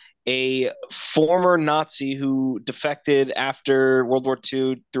about a former Nazi who defected after World War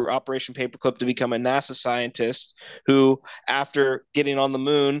II through Operation Paperclip to become a NASA scientist who, after getting on the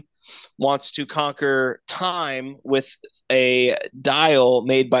moon, wants to conquer time with a dial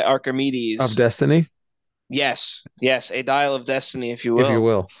made by Archimedes. Of Destiny? Yes, a dial of destiny, if you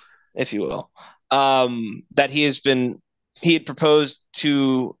will. If you will. That he had proposed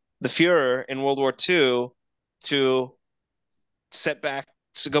to the Fuhrer in World War II to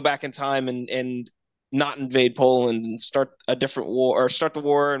go back in time and not invade Poland and start a different war, or start the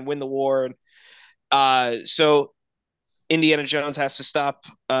war and win the war. So Indiana Jones has to stop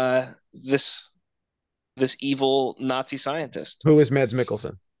this evil Nazi scientist. Who is Mads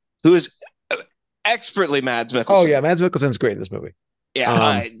Mikkelsen? Who is expertly Mads Mikkelsen. Oh yeah, Mads Mikkelsen's great in this movie.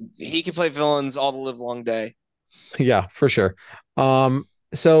 Yeah, he can play villains all the live long day. Yeah, for sure.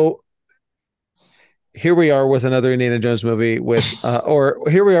 So here we are with another Indiana Jones movie with, or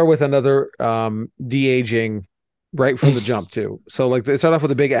here we are with another de-aging right from the jump too. So like they start off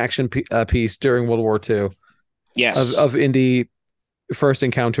with a big action piece during World War II. Yes, of Indy first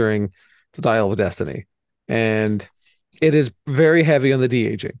encountering the Dial of Destiny, and it is very heavy on the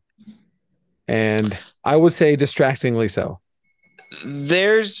de-aging, and I would say distractingly so.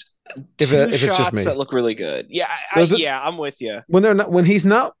 There's if it's just me that look really good. Yeah, I'm with you. When he's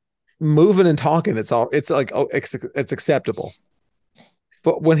not moving and talking, it's like, oh, it's acceptable.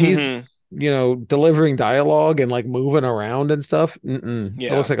 But when he's delivering dialogue and like moving around and stuff,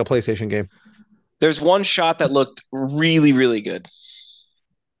 it looks like a PlayStation game. There's one shot that looked really, really good.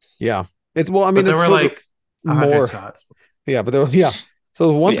 Yeah, there were like more shots. Yeah, but there was So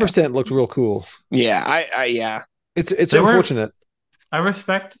the 1% looked real cool. Yeah, yeah. It's unfortunate. I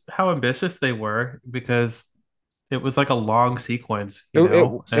respect how ambitious they were because it was like a long sequence, and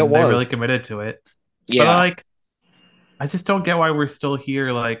they really committed to it. Yeah, but I just don't get why we're still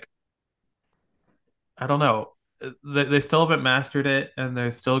here. Like, I don't know. They still haven't mastered it, and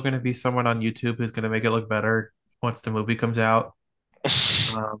there's still going to be someone on YouTube who's going to make it look better once the movie comes out.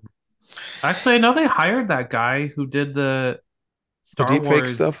 Actually, I know they hired that guy who did the Star Wars deep fake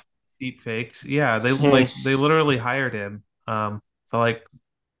stuff. Deep fakes, yeah. They they literally hired him. So like,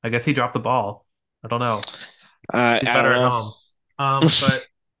 I guess he dropped the ball. I don't know. He's better at home. But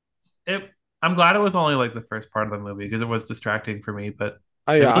I'm glad it was only like the first part of the movie because it was distracting for me. But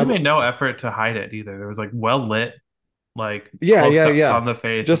I made no effort to hide it either. There was like well lit, like close-ups on the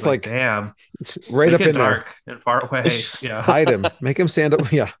face. Just like damn, right up in dark there and far away. Yeah, hide him, make him stand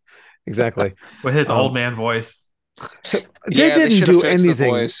up. Yeah, exactly. With his old man voice. They didn't do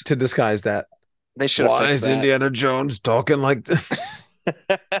anything to disguise that. They should have fixed that. Why is Indiana Jones talking like this?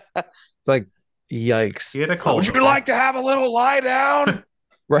 Like, yikes. He had a cold. Would you like to have a little lie down?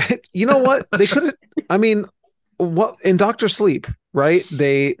 Right. You know what? They could have, what in Dr. Sleep, right?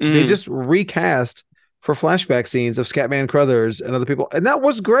 They just recast for flashback scenes of Scatman Crothers and other people. And that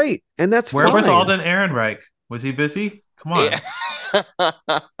was great. And that's Where fine. was Alden Ehrenreich? Was he busy? Come on. Yeah.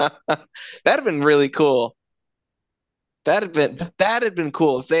 That'd have been really cool. That'd have been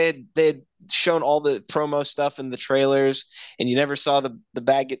cool if they had shown all the promo stuff in the trailers and you never saw the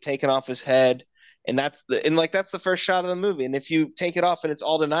bag get taken off his head, and that's the first shot of the movie, and if you take it off and it's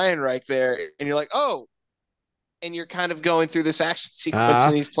Alden Ehrenreich there and you're like, oh, and you're kind of going through this action sequence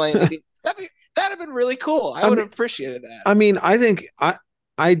and he's playing that'd have been really cool. I would have appreciated that. I think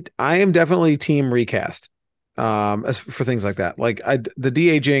I am definitely team recast as for things like that. Like the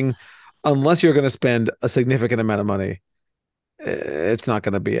de-aging, unless you're going to spend a significant amount of money, it's not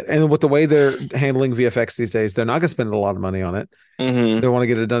going to be it. And with the way they're handling VFX these days, they're not going to spend a lot of money on it. Mm-hmm. They want to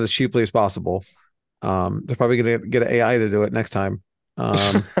get it done as cheaply as possible. They're probably going to get an AI to do it next time.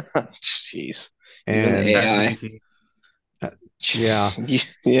 Jeez. And AI. Yeah.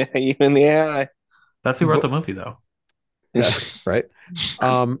 Yeah, even the AI. That's who wrote the movie, though. Yeah, right.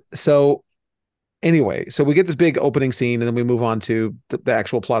 So anyway, so we get this big opening scene, and then we move on to the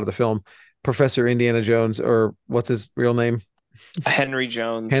actual plot of the film. Professor Indiana Jones, or what's his real name? Henry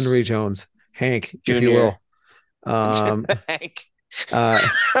Jones. Hank, Jr. if you will. Hank.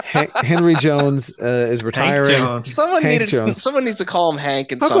 Henry Jones is retiring. Someone needs to call him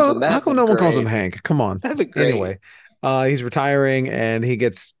Hank and something. How come no one calls him Hank? Come on. That'd be great. Anyway, he's retiring, and he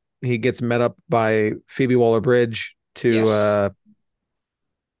gets met up by Phoebe Waller-Bridge to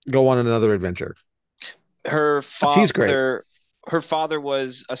go on another adventure. Her She's great. father, her father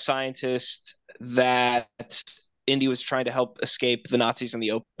was a scientist that Indy was trying to help escape the Nazis in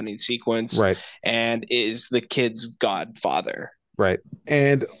the opening sequence, Right. and is the kid's godfather. Right.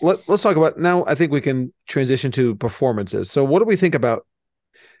 And let's talk about now. I think we can transition to performances. So, what do we think about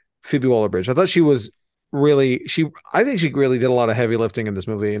Phoebe Waller-Bridge? I thought she was really she. I think she really did a lot of heavy lifting in this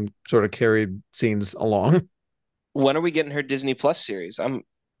movie and sort of carried scenes along. When are we getting her Disney Plus series? I'm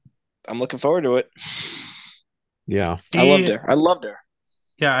looking forward to it. Yeah. I loved She, her. I loved her.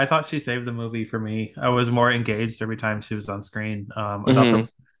 yeah, I thought she saved the movie for me. I was more engaged every time she was on screen. I thought Hmm.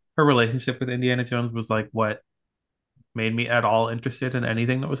 her relationship with Indiana Jones was like what made me at all interested in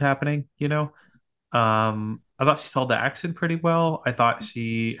anything that was happening, you know? I thought she sold the action pretty well. I thought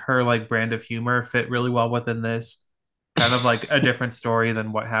her like brand of humor fit really well within this. Kind of like a different story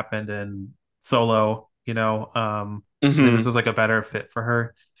than what happened in Solo, you know. I think this Hmm. was like a better fit for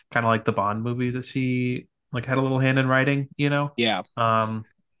her. Kind of like the Bond movies that she like had a little hand in writing, you know. Yeah. Um,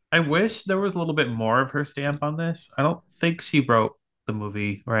 I wish there was a little bit more of her stamp on this. I don't think she wrote the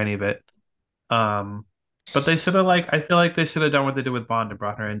movie or any of it. Um, but they should have like I feel like they should have done what they did with Bond and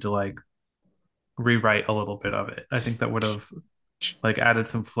brought her in to like rewrite a little bit of it. I think that would have like added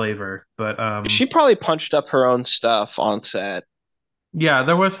some flavor. But She probably punched up her own stuff on set. yeah,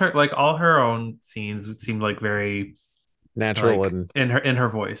 there was her like all her own scenes seemed like very Natural like and in her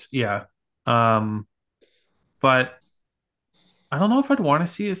voice. Yeah. Um but I don't know if I'd want to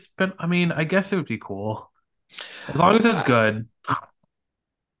see a spin. I mean, I guess it would be cool. As long as it's Uh, good.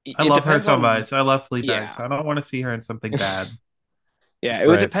 I it love her depends so on, much. I love Fleabag, yeah. so I don't want to see her in something bad. Yeah, it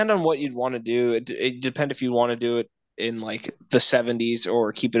would right. depend on what you'd want to do. It depend if you want to do it in like the 70s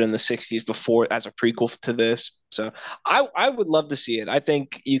or keep it in the 60s before as a prequel to this. So I would love to see it. I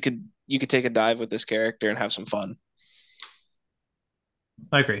think you could take a dive with this character and have some fun.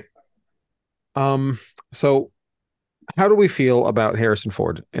 I agree. Um. So, how do we feel about Harrison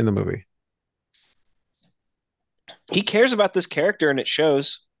Ford in the movie? He cares about this character and it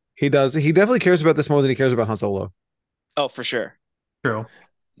shows. He does. He definitely cares about this more than he cares about Han Solo. Oh, for sure. True.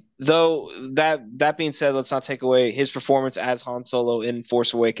 Though that being said, let's not take away his performance as Han Solo in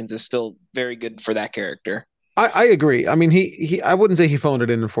Force Awakens is still very good for that character. I agree. I mean, he. I wouldn't say he phoned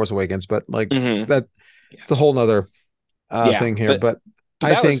it in Force Awakens, but like Hmm. that, Yeah. it's a whole nother Yeah, thing here. But but I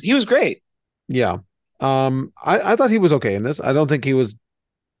that was think, he was great. yeah. I thought he was okay in this. I don't think he was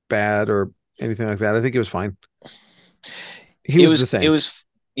bad or anything like that. I think he was fine. He It was the was it same. was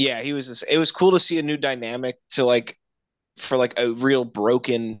yeah, he was this, it was cool to see a new dynamic to like for like a real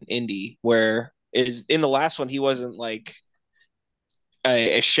broken indie where is in the last one he wasn't like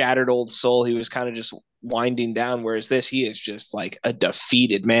a shattered old soul. He was kind of just winding down, whereas this he is just like a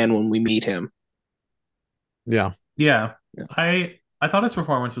defeated man when we meet him. Yeah. Yeah. Yeah. I thought his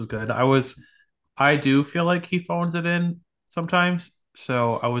performance was good. I do feel like he phones it in sometimes,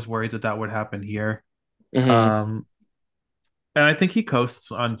 so I was worried that that would happen here. Hmm. Um and I think he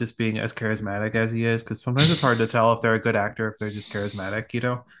coasts on just being as charismatic as he is because sometimes it's hard to tell if they're a good actor if they're just charismatic, you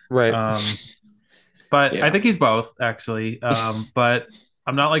know. Right. Um but I Yeah. think he's both actually. But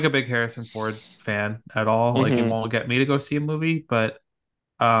I'm not like a big Harrison Ford fan at all. Like it Hmm. won't get me to go see a movie, but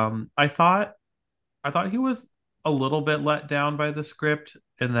I thought he was a little bit let down by the script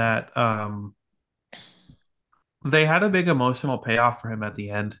in that they had a big emotional payoff for him at the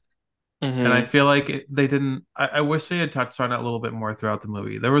end. And I Hmm. feel like they didn't. I wish they had touched on it a little bit more throughout the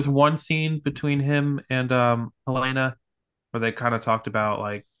movie. There was one scene between him and Helena where they kind of talked about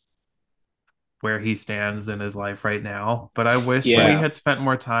like where he stands in his life right now. But I wish we Yeah. had spent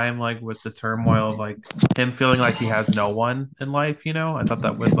more time like with the turmoil of like him feeling like he has no one in life, you know? I thought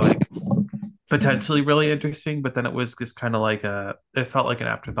that was like potentially really interesting, but then it was just kind of like it felt like an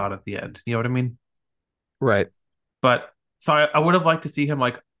afterthought at the end. You know what I mean? Right. But so I would have liked to see him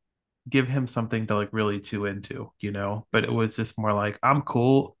like give him something to like really chew into, you know? But it was just more like, I'm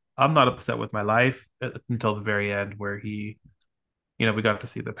cool. I'm not upset with my life until the very end where we got to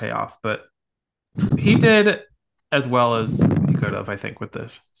see the payoff. But he did as well as he could have, I think, with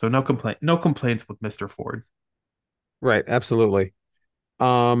this. So no complaints with Mr. Ford. Right. Absolutely.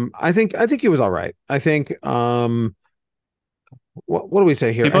 I think he was all right. I think what do we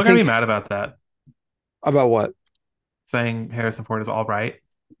say here? People I are gonna be think mad about that, about what? saying Harrison Ford is all right.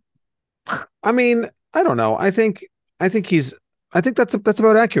 I mean, I don't know. I think he's I think that's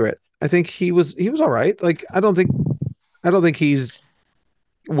about accurate. I think he was all right. Like I don't think he's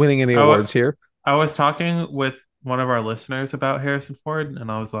winning any I, w- awards here. I was talking with one of our listeners about Harrison Ford,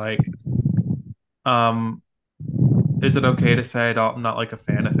 and I was like, um, is it okay to say I'm not like a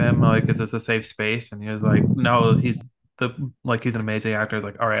fan of him? Like, is this a safe space? And he was like, no, he's like he's an amazing actor. It's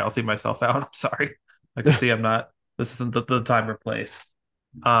like, all right, I'll see myself out. I'm sorry. I can see I'm not. This isn't the time or place.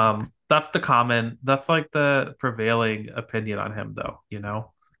 That's like the prevailing opinion on him, though.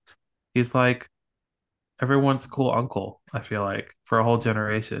 He's like everyone's cool uncle. I feel like for a whole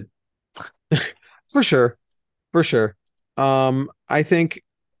generation. For sure. For sure. I think.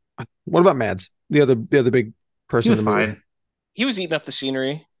 What about Mads? The other big He person was in the movie. fine. He was eating up the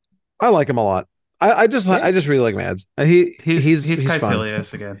scenery. I like him a lot. Yeah. I just really like Mads. He's He's fun.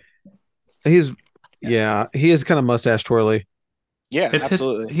 Caecilius again. He's Yeah. yeah. He is kind of mustache twirly. Yeah, It's his.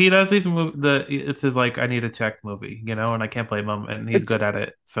 absolutely. He does these it's his like I need a check movie, and I can't blame him, and he's It's good at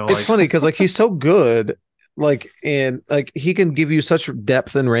it. So it's like, funny because like he's so good, like and like he can give you such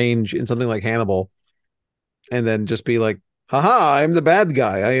depth and range in something like Hannibal, and then just be like, haha, I'm the bad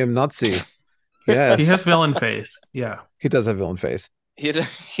guy. I am Nazi. he has Yes. villain face. Yeah. He does have villain face.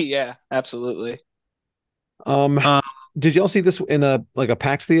 Yeah, absolutely. Um, Um. did y'all see this in a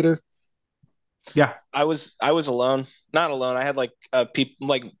packed theater? Yeah. I was alone. Not alone. I had like people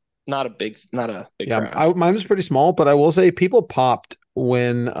like not a big Yeah, crowd. mine was pretty small, but I will say people popped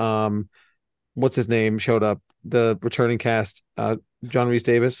when what's his name showed up, the returning cast, John Rhys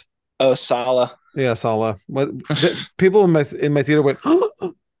Davis. Oh, Sala. Yeah, Sala. People in my theater went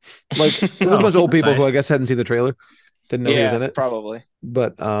like there was a bunch of old That's people who nice. I guess hadn't seen the trailer, didn't know he was Yeah, in it, probably.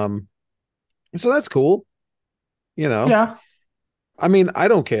 but so that's cool. Yeah. I mean, I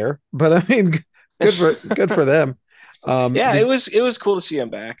don't care, but I mean, good for them. Yeah, it was cool to see him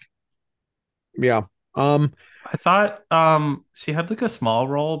back. Yeah. Um, I thought she had like a small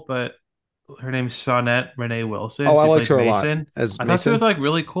role, but her name's Shawnette Renee Wilson. oh, I She liked played her a lot Mason. as I thought she Mason. was like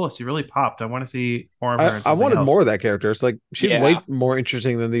really cool. She really popped. I want to see more of her I, in I something wanted else. more of that character. It's like she's way Yeah. more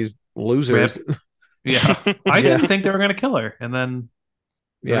interesting than these losers. Rip. Yeah. I Yeah. didn't think they were gonna kill her. And then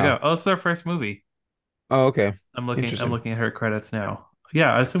there we Yeah. go. Oh, it's their first movie. Oh, okay. I'm Interesting. looking at her credits now.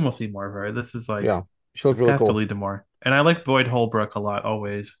 Yeah, I assume we'll see more of her. This is like Yeah. She looked this really has to cool. lead to more. And I like Boyd Holbrook a lot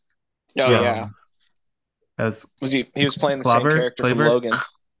always. Oh Yes. yeah. As He was playing the same Clobber, character from Claver. Logan.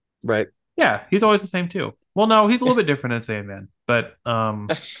 Right. Yeah, he's always the same too. Well, no, he's a little bit different than Sandman, but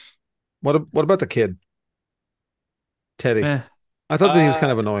What about the kid, Teddy? eh. I thought that he was kind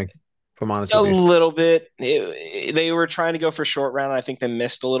Uh of annoying, if I'm honest a with you. little bit. They were trying to go for short round. I think they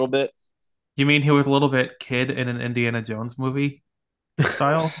missed a little bit. You mean he was a little bit kid in an Indiana Jones movie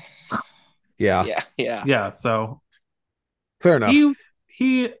style? Yeah. Yeah, yeah. Yeah, so Fair enough.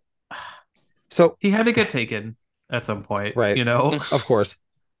 he So, he had to get taken at some point, right. Of course.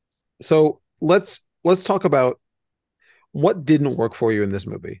 So let's talk about what didn't work for you in this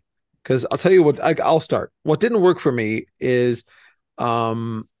movie. Because I'll tell you what, I'll start. What didn't work for me is,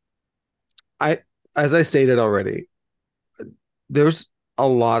 um, I as I stated already, there's a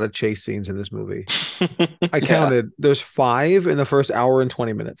lot of chase scenes in this movie. I Yeah. counted. There's 5 in the first hour and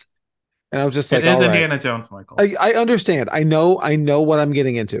 20 minutes, and I was just like, It is all right. Indiana Jones, Michael. I understand. I know what I'm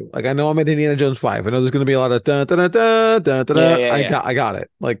getting into. Like I know I'm at Indiana Jones 5. I know there's going to be a lot of da da da da da da. Yeah, yeah, I yeah. got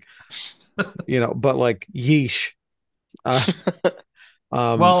it. Like but like yeesh.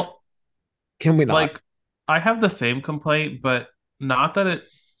 Uh, Well, can we not? like I have the same complaint, but not that it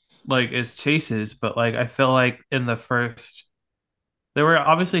like is chases, but like I feel like in the first they were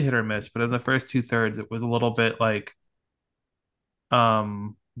obviously hit or miss, but in the first two-thirds it was a little bit like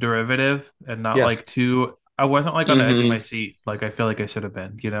derivative and not Yes. like too I wasn't like on the edge of Mhm. my seat like I feel like I should have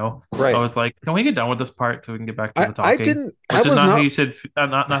been. Right. I was like, can we get done with this part so we can get back to the I talking? didn't. I Which is was not how not you should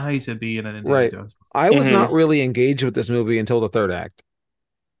not how you should be in an Indiana right. Jones. I was Mhm. not really engaged with this movie until the third act,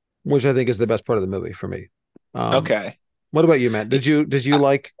 which I think is the best part of the movie for me. Okay. What about you, Matt? Did you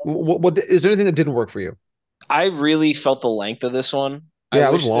like what is there anything that didn't work for you? I really felt the length of this one. Yeah, I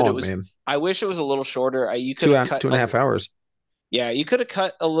it was wish that it long, was. man. I wish it was a little shorter. You could Two have and cut. two and a half hours. Yeah, you could have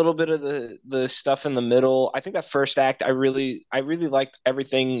cut a little bit of the stuff in the middle. I think that first act, I really liked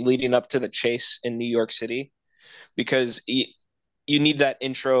everything leading up to the chase in New York City because you need that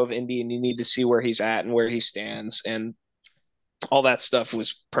intro of Indy and you need to see where he's at and where he stands and all that stuff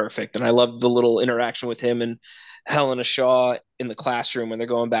was perfect. And I loved the little interaction with him and Helena Shaw in the classroom when they're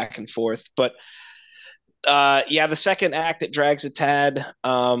going back and forth. But yeah, the second act it drags a tad.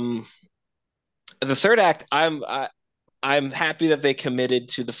 The third act, I'm happy that they committed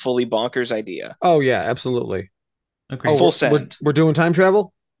to the fully bonkers idea. Oh yeah, absolutely. Agreed. Oh, Full we're send. doing time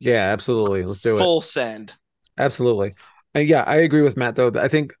travel? Yeah, absolutely. Let's do it. Full send. Absolutely. Yeah, I agree with Matt though. I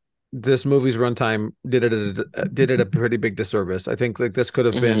think this movie's runtime did it a pretty big disservice. I think like this could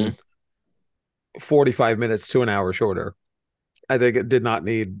have been 45 minutes to an hour shorter. I think it did not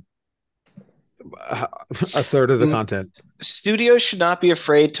need a third of the content. Studios should not be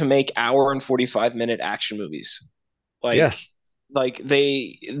afraid to make hour and 45-minute action movies. Like, Yeah. like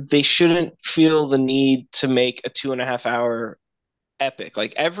they shouldn't feel the need to make a 2.5 hour epic.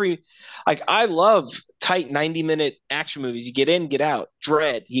 Like I love tight 90-minute action movies. You get in, get out.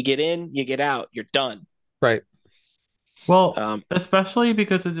 Dread, you get in, you get out. You're done. Right. Well, Um, especially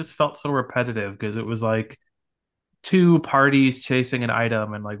because it just felt so repetitive because it was like two parties chasing an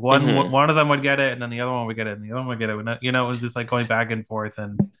item and like mhm. one of them would get it and then the other one would get it and the other one would get it. And, you know, it was just like going back and forth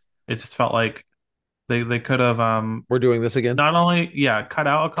and it just felt like they could have We're doing this again. not only cut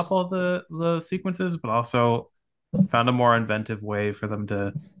out a couple of the sequences but also found a more inventive way for them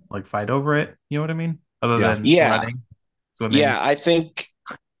to like fight over it. You know what I mean? Other Yeah. than Yeah. running, swimming. Yeah, I think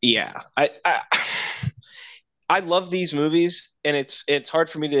yeah. I love these movies, and it's hard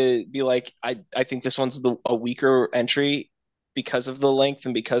for me to be like I think this one's a weaker entry because of the length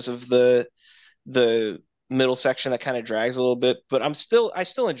and because of the middle section that kind of drags a little bit. But I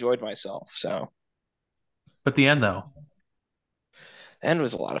still enjoyed myself. So But the end though, and it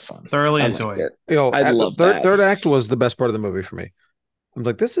was a lot of fun. thoroughly I liked enjoyed. it. You know, I love that. third act was the best part of the movie for me. I'm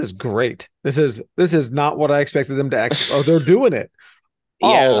like, this is great. This is not what I expected them to actually. Oh, they're doing it.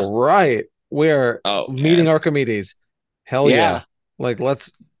 Yeah. All right. We're Oh meeting man. Archimedes. Hell yeah. Yeah. Like I love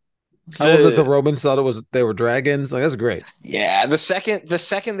that the The Romans thought they were dragons. Like that's great. yeah, the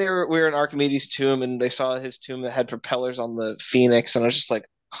second we were in Archimedes' tomb and they saw his tomb that had propellers on the Phoenix, and I was just like,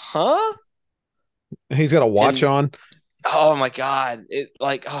 huh? He's got a watch And on. oh my God. It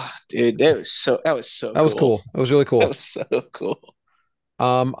like oh dude, that was so That was cool. cool. It was really That cool. was so cool.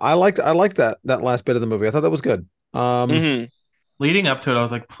 I liked that last bit of the movie. I thought that was good. Hmm. Leading up to it, I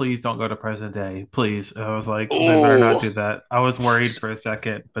was like, please don't go to present day. Please. I was like, they better not Oh, do that. I was worried for a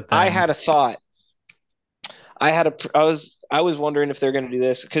second, but I then had a thought. I was wondering if they're going to do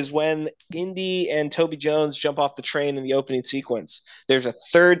this because when Indy and Toby Jones jump off the train in the opening sequence, there's a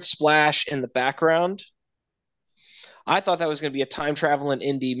third splash in the background. I thought that was going to be a time traveling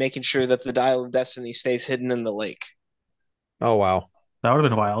Indy making sure that the Dial of Destiny stays hidden in the lake. Oh wow. that would have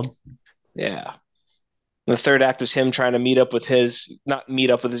been wild. Yeah. The third act was him trying to meet up with not meet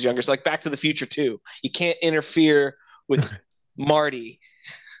up with his younger, it's like Back to the Future too. You can't interfere with Marty,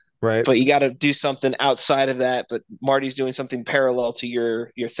 Right. but you got to do something outside of that. But Marty's doing something parallel to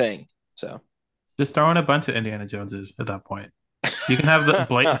your thing. So Just throw in a bunch of Indiana Joneses at that point. You can have the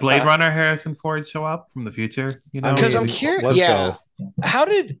Blade Runner Harrison Ford show up from the future, you know? because I'm mean, curious. let's Yeah, go. how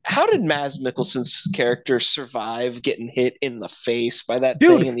did Maz Mikkelsen's character survive getting hit in the face by that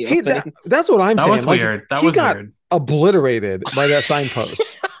thing in Dude, the opening? that's what I'm That saying. was Like, weird. That he was got weird. obliterated by that signpost.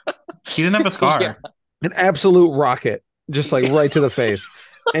 He didn't have a scar. Yeah. An absolute rocket, just like right to the face.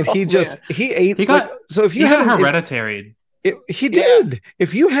 And he Oh, just man. he ate He got- like so if He you got haven't hereditary. he Yeah. did.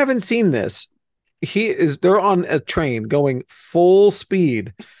 If you haven't seen this, they're on a train going full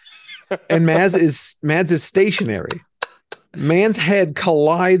speed and Mads is stationary. Man's head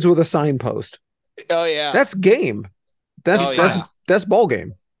collides with a signpost. Oh yeah. That's game. That's Oh, that's yeah. that's ball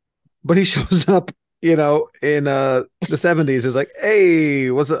game. But he shows up, in the 70s is like,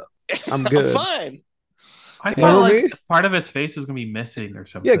 "Hey, what's up? I'm good." fine. I You thought know what I like mean? part of his face was gonna be missing or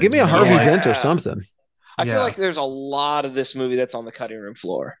something. Yeah, give me a you know? Harvey Yeah. Dent or something, I Yeah. feel like there's a lot of this movie that's on the cutting room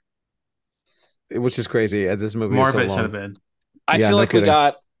floor. which is crazy. This movie More is of so it should have long. been. I Yeah, feel no like we kidding.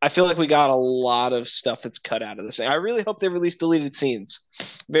 got I feel like we got a lot of stuff that's cut out of this thing. I really hope they release deleted scenes.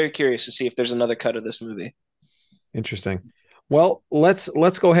 Very curious to see if there's another cut of this movie. Interesting. Well, let's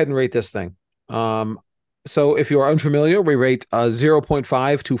go ahead and rate this thing. So if you are unfamiliar, we rate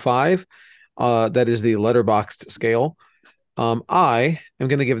 0.5 to 5. That is the letterboxed scale. I am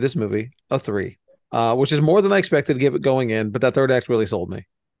going to give this movie a 3, which is more than I expected to give it going in, but that third act really sold me.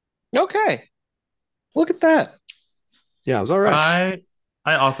 Okay. Look at that. Yeah, it was all right.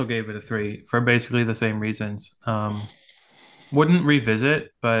 I also gave it a 3 for basically the same reasons. Wouldn't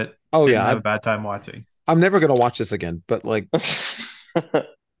revisit, but Oh didn't yeah, have a bad time watching. I'm never going to watch this again, but like,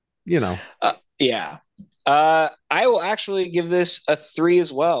 Yeah. I will actually give this a 3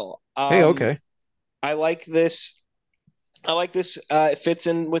 as well. Hey, okay. I like this. It fits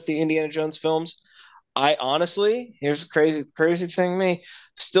in with the Indiana Jones films. I honestly, here's a crazy thing. Me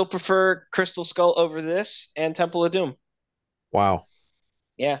still prefer Crystal Skull over this and Temple of Doom. Wow.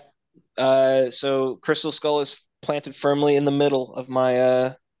 Yeah. So Crystal Skull is planted firmly in the middle of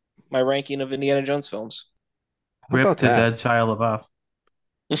my ranking of Indiana Jones films. How Rip about to that? dead Shia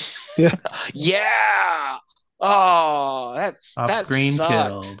LaBeouf. Yeah. Yeah. Oh, that Off-screen sucked.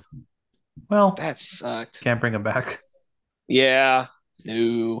 killed. Well, That sucked. can't bring him back. Yeah.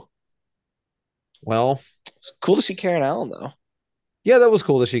 No. Well, It's cool to see Karen Allen though. yeah, that was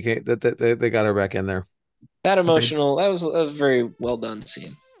cool that she came. That they got her back in there. That emotional. That was a very well done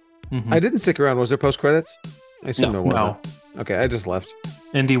scene. Mhm. I didn't stick around. Was there post credits? I assume there wasn't. No. Okay, I just left.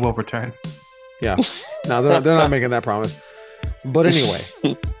 Indy will return. Yeah. No, they're not making that promise. But anyway,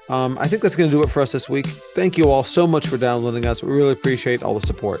 I think that's going to do it for us this week. Thank you all so much for downloading us. We really appreciate all the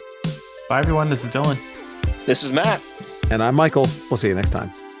support. Bye, everyone. This is Dylan. This is Matt. And I'm Michael. We'll see you next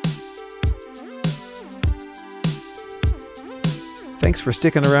time. Thanks for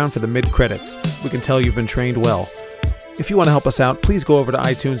sticking around for the mid-credits. We can tell you've been trained well. If you want to help us out, please go over to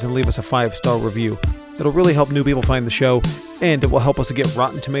iTunes and leave us a 5-star review. It'll really help new people find the show, and it will help us to get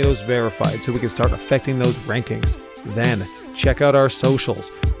Rotten Tomatoes verified so we can start affecting those rankings. Then, check out our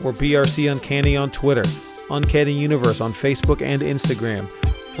socials. We're BRC Uncanny on Twitter, Uncanny Universe on Facebook and Instagram.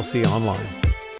 We'll see you online.